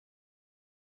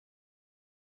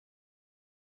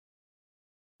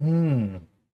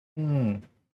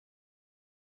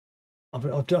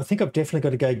 I think I've definitely got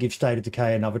to go give State of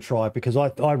Decay another try, because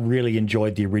I really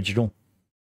enjoyed the original.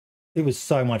 It was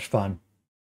so much fun.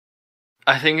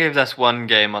 I think if there's one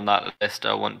game on that list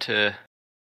I want to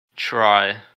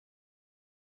try,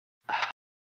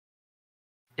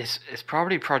 it's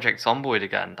probably Project Zomboid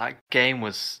again. That game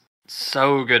was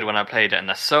so good when I played it, and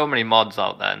there's so many mods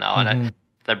out there now, and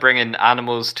they're bringing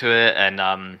animals to it, and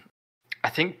I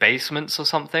think basements or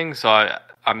something. So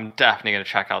I'm definitely going to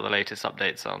check out the latest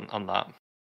updates on that.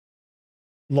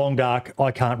 Long Dark,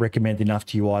 I can't recommend enough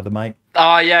to you either, mate.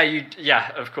 Oh,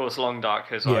 yeah, of course, Long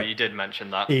Dark as well. Yeah. You did mention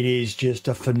that. It is just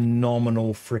a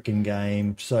phenomenal freaking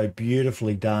game. So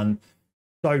beautifully done.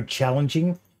 So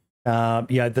challenging.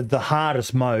 The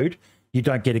hardest mode, you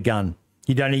don't get a gun.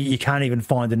 You can't even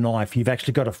find a knife. You've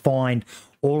actually got to find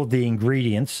all of the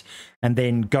ingredients and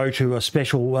then go to a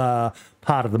special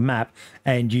part of the map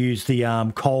and use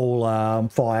the coal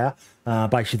fire,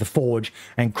 basically the forge,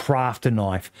 and craft a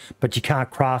knife. But you can't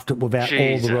craft it without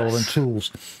all the relevant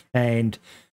tools. And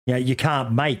you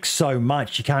can't make so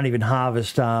much. You can't even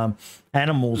harvest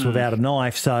animals without a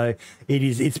knife. So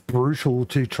it's brutal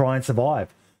to try and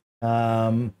survive.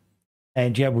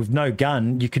 And with no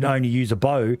gun, you can only use a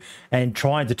bow, and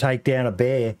trying to take down a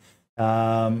bear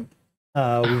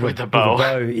with a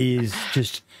bow is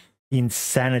just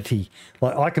insanity.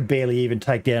 Like, I could barely even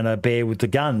take down a bear with the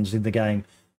guns in the game.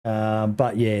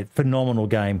 But yeah, phenomenal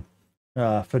game.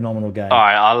 Phenomenal game. All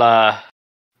right,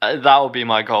 that will be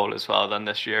my goal as well then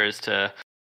this year, is to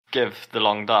give the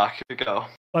Long Dark a go.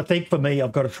 I think for me,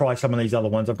 I've got to try some of these other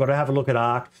ones. I've got to have a look at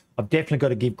Ark. I've definitely got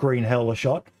to give Green Hell a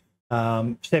shot.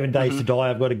 7 Days to Die,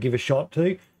 I've got to give a shot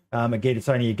to. Again, it's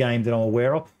only a game that I'm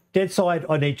aware of. Deadside,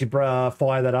 I need to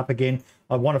fire that up again.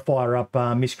 I want to fire up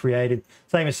Miscreated.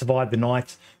 Same as Survive the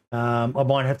Nights. I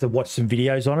might have to watch some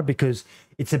videos on it, because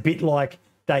it's a bit like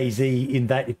DayZ in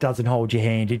that it doesn't hold your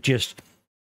hand. It just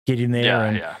get in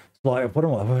there like, what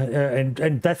am I?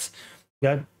 And that's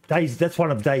that's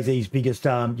one of DayZ's biggest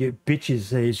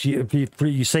bitches. Is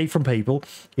you see from people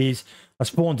is, I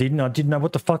spawned in and I didn't know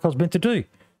what the fuck I was meant to do.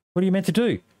 What are you meant to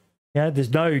do?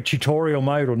 There's no tutorial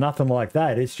mode or nothing like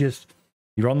that. It's just,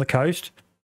 you're on the coast,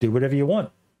 do whatever you want.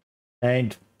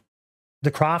 And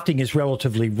the crafting is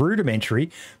relatively rudimentary,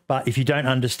 but if you don't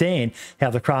understand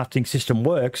how the crafting system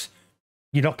works,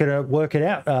 you're not going to work it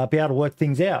out, be able to work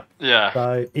things out. Yeah.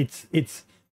 So it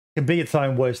can be its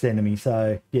own worst enemy.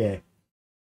 So yeah.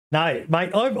 No,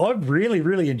 mate, I've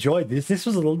really enjoyed this. This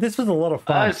was a lot of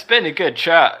fun. It's been a good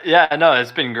chat. Yeah, no,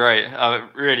 it's been great. I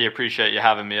really appreciate you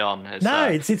having me on. It's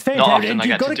fantastic. not often And I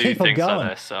you've get got to to do keep on things going.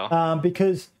 like this. So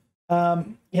Because like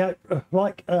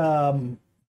how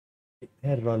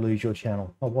did I lose your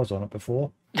channel? I was on it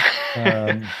before.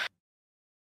 Hang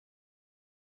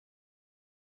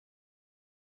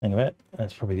on a minute.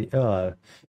 That's probably the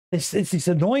it's this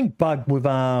annoying bug with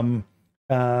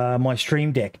my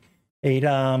Stream Deck. It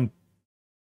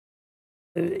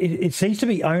seems to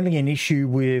be only an issue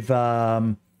with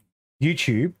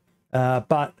YouTube,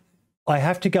 but I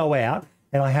have to go out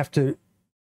and I have to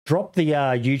drop the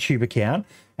YouTube account,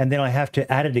 and then I have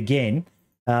to add it again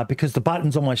because the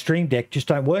buttons on my Stream Deck just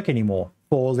don't work anymore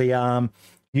for the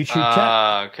YouTube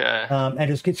chat. Okay.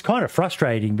 And it's kind of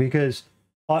frustrating because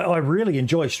I really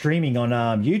enjoy streaming on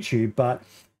YouTube, but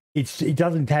it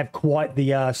doesn't have quite the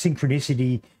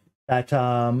synchronicity that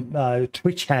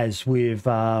Twitch has with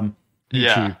YouTube.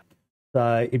 Yeah.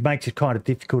 So it makes it kind of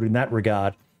difficult in that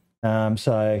regard.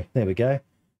 So there we go.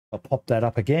 I'll pop that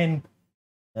up again.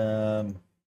 Open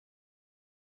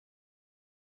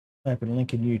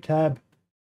link in new tab.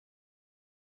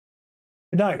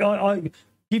 No, I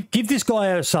give this guy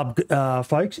a sub,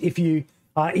 folks. If you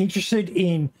are interested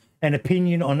in an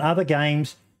opinion on other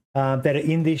games that are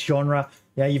in this genre,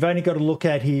 you've only got to look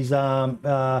at his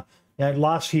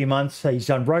last few months. He's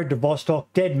done Road to Vostok,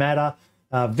 Dead Matter,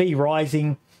 V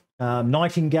Rising,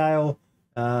 Nightingale,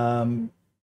 more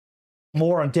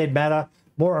on Dead Matter,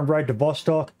 more on Road to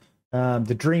Vostok,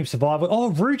 The Dream Survival. Oh,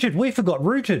 Rooted. We forgot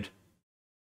Rooted.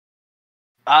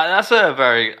 That's a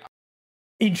very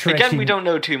interesting. Again, we don't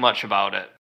know too much about it.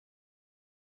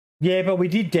 Yeah, but we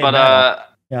did Dead Matter.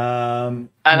 And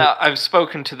I've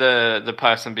spoken to the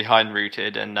person behind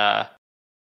Rooted, and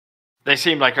they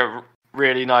seem like a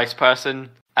really nice person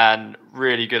and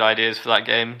really good ideas for that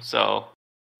game. So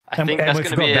I think that's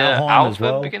going to be an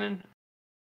alpha beginning.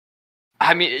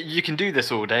 I mean, you can do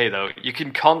this all day, though. You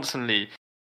can constantly,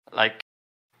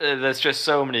 there's just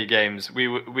so many games.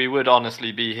 We would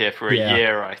honestly be here for a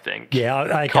year, I think. Yeah,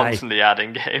 okay. Constantly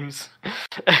adding games.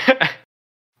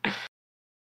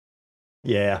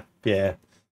 Yeah.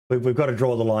 We've got to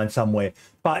draw the line somewhere.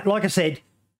 But like I said,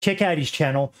 check out his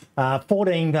channel.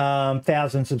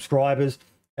 14,000 subscribers,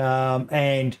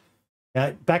 and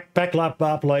back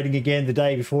uploading again the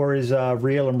day before is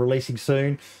real and releasing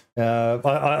soon.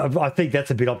 I think that's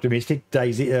a bit optimistic.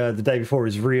 The day before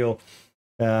is real.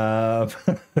 I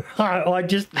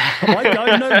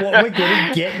don't know what we're going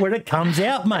to get when it comes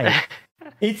out, mate.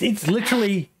 It's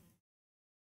literally.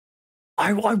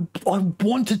 I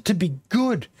want it to be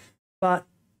good, but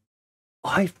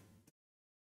I've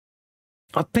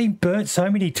been burnt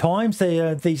so many times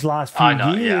these last few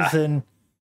years, and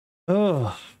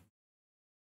it's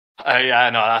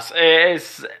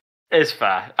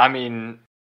fair. I mean,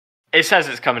 it says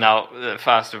it's coming out the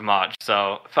 1st of March,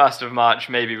 so 1st of March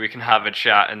maybe we can have a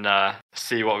chat and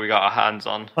see what we got our hands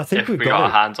on. I think we got our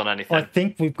hands on anything. I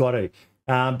think we've got to,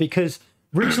 because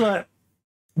Rixler.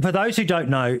 For those who don't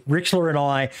know, Rixler and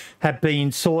I have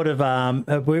been sort of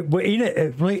we're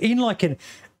in like an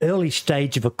early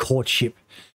stage of a courtship.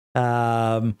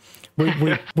 We've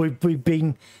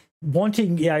been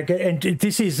wanting, and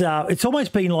this is it's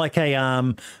almost been like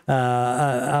a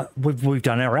we've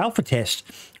done our alpha test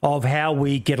of how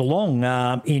we get along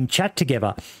in chat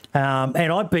together,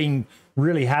 and I've been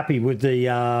really happy with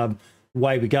the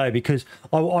way we go because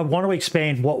I want to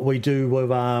expand what we do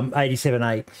with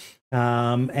 87.8.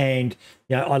 And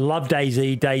I love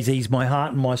DayZ. DayZ's my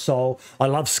heart and my soul. I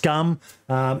love Scum,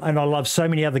 and I love so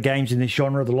many other games in this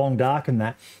genre, The Long Dark and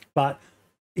that. But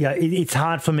it's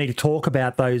hard for me to talk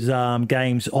about those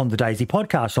games on the DayZ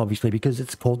podcast, obviously, because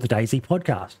it's called the DayZ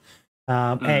podcast.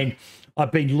 And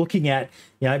I've been looking at,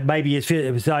 maybe if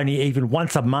it was only even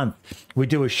once a month, we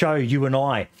do a show, you and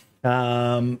I,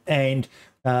 and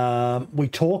we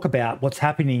talk about what's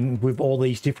happening with all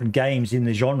these different games in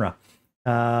the genre.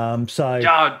 So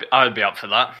yeah, I'd be up for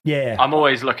that. Yeah, I'm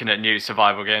always looking at new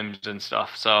survival games and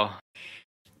stuff. So,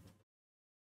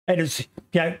 and it's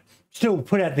still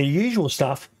put out the usual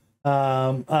stuff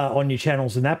on your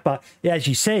channels and that. But as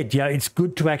you said, it's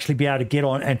good to actually be able to get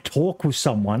on and talk with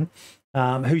someone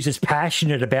who's as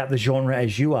passionate about the genre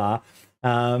as you are.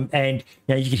 And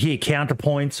you could hear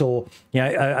counterpoints or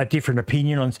a different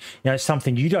opinion on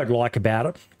something you don't like about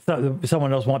it. So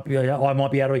someone else might be, I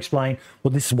might be able to explain,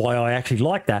 well, this is why I actually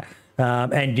like that.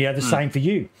 And the same for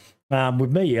you.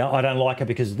 With me, I don't like it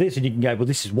because of this, and you can go, well,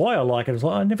 this is why I like it. It's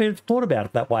like I never thought about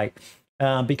it that way,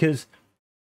 because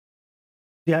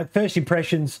first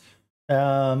impressions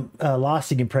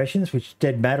lasting impressions, which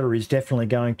Dead Matter is definitely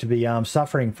going to be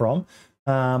suffering from.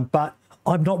 But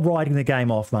I'm not writing the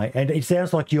game off, mate, and it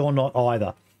sounds like you're not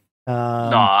either. No,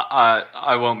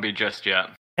 I won't be just yet.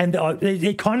 And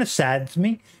it kind of saddens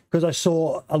me because I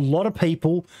saw a lot of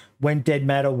people when Dead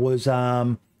Matter was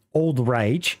all the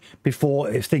rage before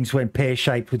if things went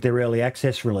pear-shaped with their early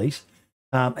access release.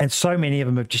 And so many of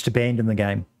them have just abandoned the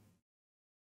game.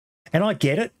 And I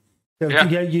get it.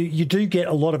 Yeah. You do get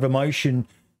a lot of emotion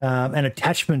and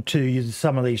attachment to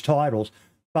some of these titles,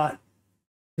 but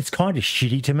it's kind of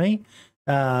shitty to me.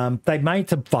 They made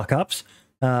some fuck-ups.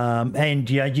 And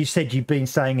you said you've been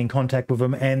staying in contact with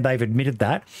them and they've admitted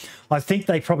that. I think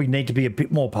they probably need to be a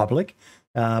bit more public.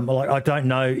 I don't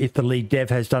know if the lead dev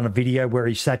has done a video where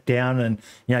he sat down and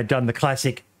done the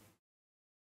classic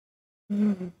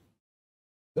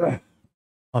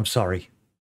I'm sorry,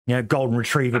 golden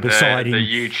retriever beside him. The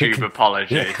YouTube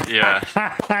apology. Yeah.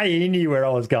 He knew where I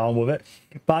was going with it.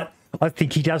 But I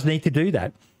think he does need to do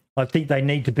that. I think they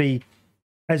need to be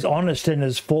as honest and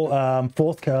as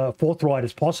forthright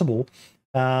as possible,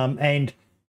 and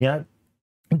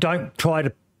don't try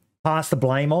to pass the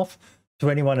blame off to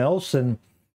anyone else, and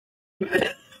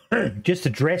just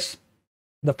address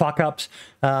the fuck ups.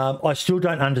 I still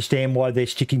don't understand why they're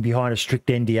sticking behind a strict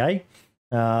NDA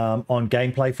on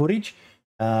gameplay footage,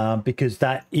 because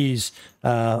that is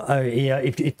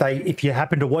if you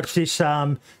happen to watch this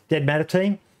Dead Matter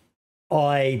team,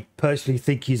 I personally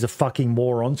think he's a fucking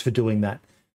morons for doing that.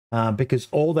 Because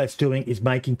all that's doing is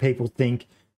making people think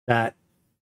that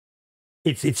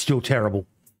it's still terrible.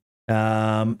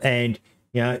 And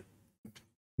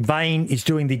Vane is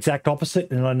doing the exact opposite,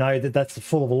 and I know that that's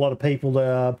full of a lot of people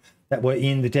that were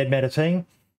in the Dead Matter team.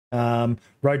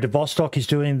 Road to Vostok is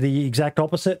doing the exact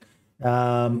opposite.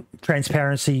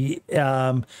 Transparency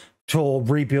for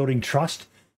rebuilding trust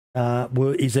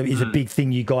is a big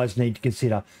thing you guys need to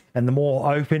consider. And the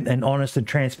more open and honest and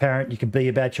transparent you can be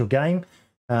about your game,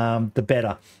 the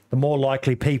better. The more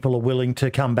likely people are willing to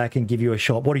come back and give you a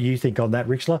shot. What do you think on that,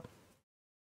 Rixler?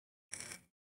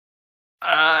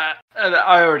 I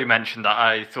already mentioned that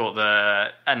I thought the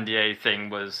NDA thing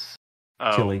was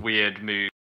a silly, weird move.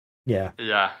 Yeah.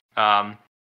 Yeah.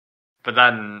 But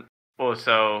then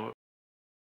also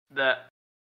that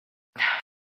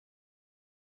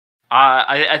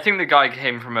I think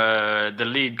the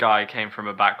lead guy came from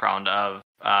a background of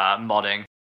modding.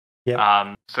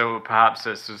 Yeah. So perhaps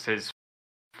this was his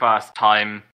first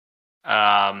time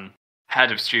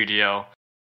head of studio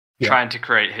trying to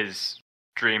create his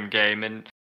dream game, and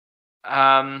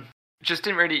just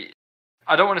didn't really,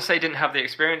 I don't want to say didn't have the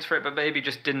experience for it, but maybe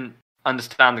just didn't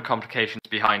understand the complications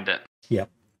behind it. Yeah.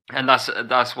 And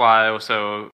that's why I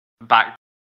also backed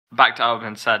up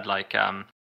and said, like,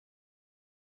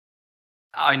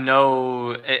 I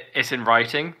know it's in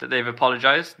writing that they've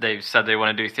apologized. They've said they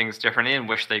want to do things differently and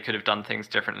wish they could have done things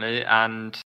differently.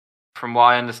 And from what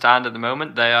I understand at the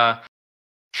moment, they are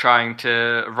trying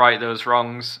to right those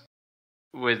wrongs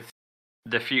with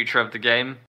the future of the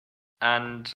game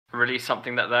and release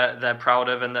something that they're proud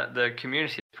of and that the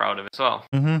community is proud of as well.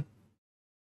 Mm-hmm.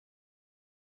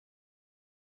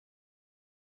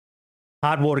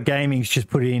 Hardwater Gaming's just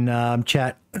put in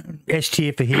chat S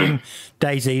tier for him.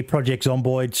 DayZ, Project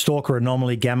Zomboid, Stalker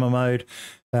Anomaly, Gamma Mode,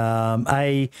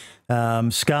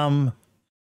 Scum.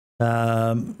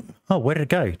 Where did it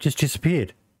go? Just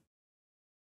disappeared.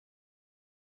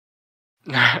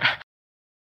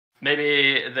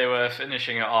 Maybe they were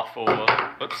finishing it off, or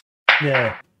oops.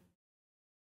 Yeah.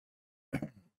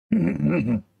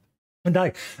 No.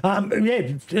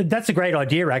 Yeah, that's a great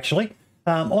idea, actually.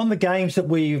 On the games that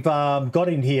we've got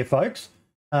in here, folks,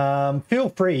 feel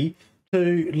free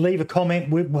to leave a comment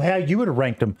with how you would have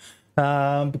ranked them,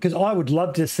 because I would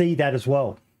love to see that as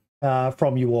well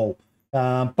from you all.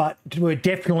 But we're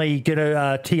definitely going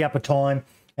to tee up a time,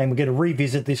 and we're going to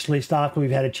revisit this list after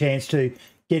we've had a chance to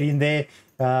get in there.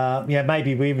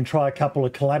 Maybe we even try a couple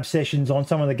of collab sessions on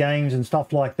some of the games and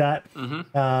stuff like that.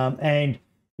 Mm-hmm.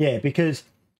 Because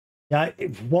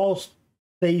whilst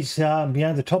these,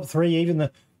 the top three, even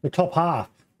the top half,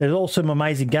 there's all some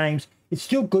amazing games. It's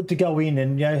still good to go in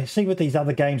and see what these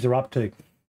other games are up to,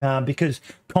 because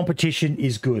competition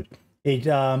is good. It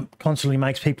constantly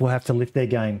makes people have to lift their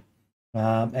game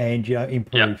and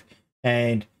improve,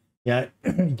 and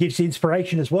gives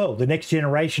inspiration as well. The next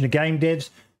generation of game devs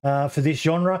for this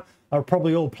genre are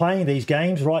probably all playing these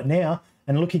games right now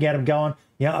and looking at them going,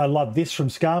 I love this from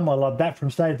Scum, I love that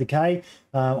from State of Decay,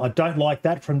 I don't like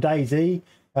that from DayZ,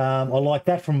 I like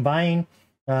that from Vane,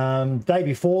 Day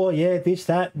Before, this,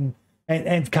 that,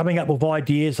 and coming up with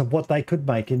ideas of what they could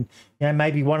make. And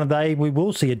maybe one day we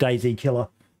will see a DayZ killer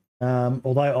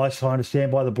Although I kind of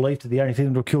stand by the belief that the only thing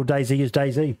that will kill DayZ is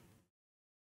DayZ.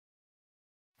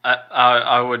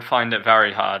 I would find it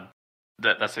very hard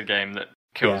that that's a game that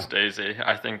kills DayZ.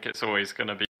 I think it's always going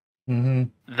to be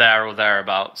there or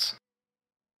thereabouts.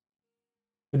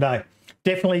 No,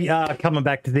 definitely coming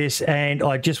back to this, and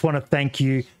I just want to thank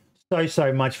you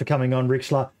so much for coming on,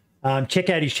 Rixler. Check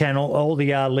out his channel. All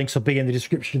the links will be in the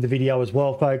description of the video as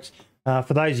well, folks.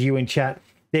 For those of you in chat,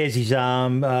 there's his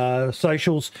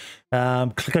socials.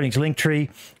 Click on his link tree.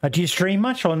 Do you stream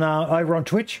much on over on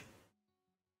Twitch?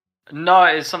 No,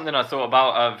 it's something I thought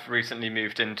about. I've recently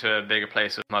moved into a bigger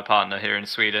place with my partner here in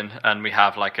Sweden, and we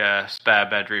have like a spare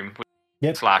bedroom /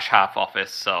 half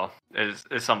office, so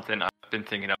it's something I've been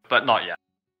thinking of, but not yet.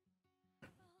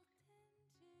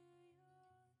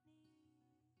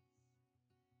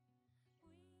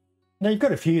 Now, you've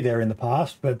got a few there in the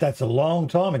past, but that's a long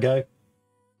time ago.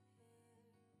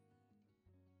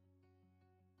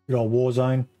 Good old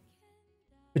Warzone.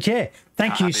 But yeah,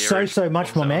 thank you so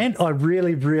much, my man. I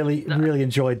really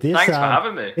enjoyed this. Thanks for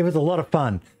having me. It was a lot of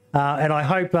fun. And I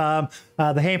hope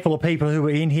the handful of people who were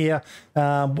in here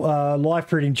live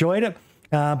for it enjoyed it.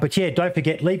 But yeah, don't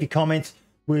forget, leave your comments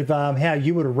with how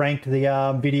you would have ranked the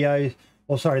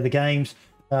the games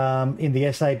in the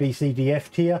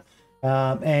SABCDF tier.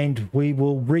 And we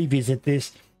will revisit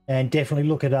this and definitely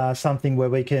look at something where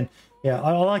we can,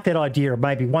 I like that idea of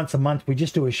maybe once a month we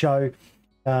just do a show.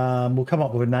 We'll come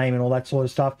up with a name and all that sort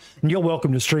of stuff. And you're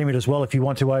welcome to stream it as well if you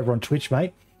want to over on Twitch,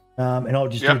 mate. And I'll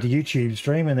just do the YouTube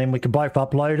stream, and then we can both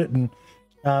upload it.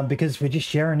 And because we're just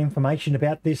sharing information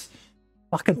about this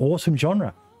fucking awesome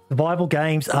genre. Survival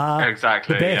games are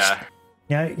the best.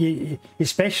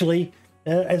 Especially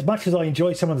as much as I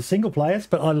enjoy some of the single players,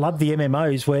 but I love the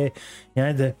MMOs where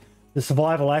the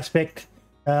survival aspect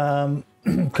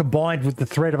combined with the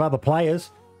threat of other players.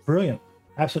 Brilliant,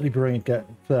 absolutely brilliant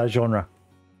genre.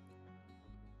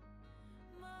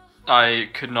 I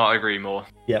could not agree more.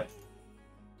 Yep.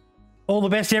 All the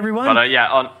best, everyone.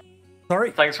 But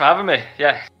sorry. Thanks for having me.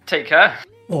 Yeah, take care.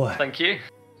 Thank you.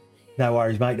 No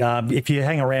worries, mate. If you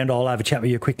hang around, I'll have a chat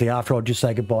with you quickly after. I'll just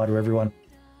say goodbye to everyone.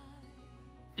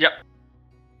 Yep.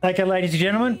 Okay, ladies and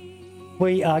gentlemen,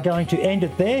 we are going to end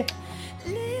it there.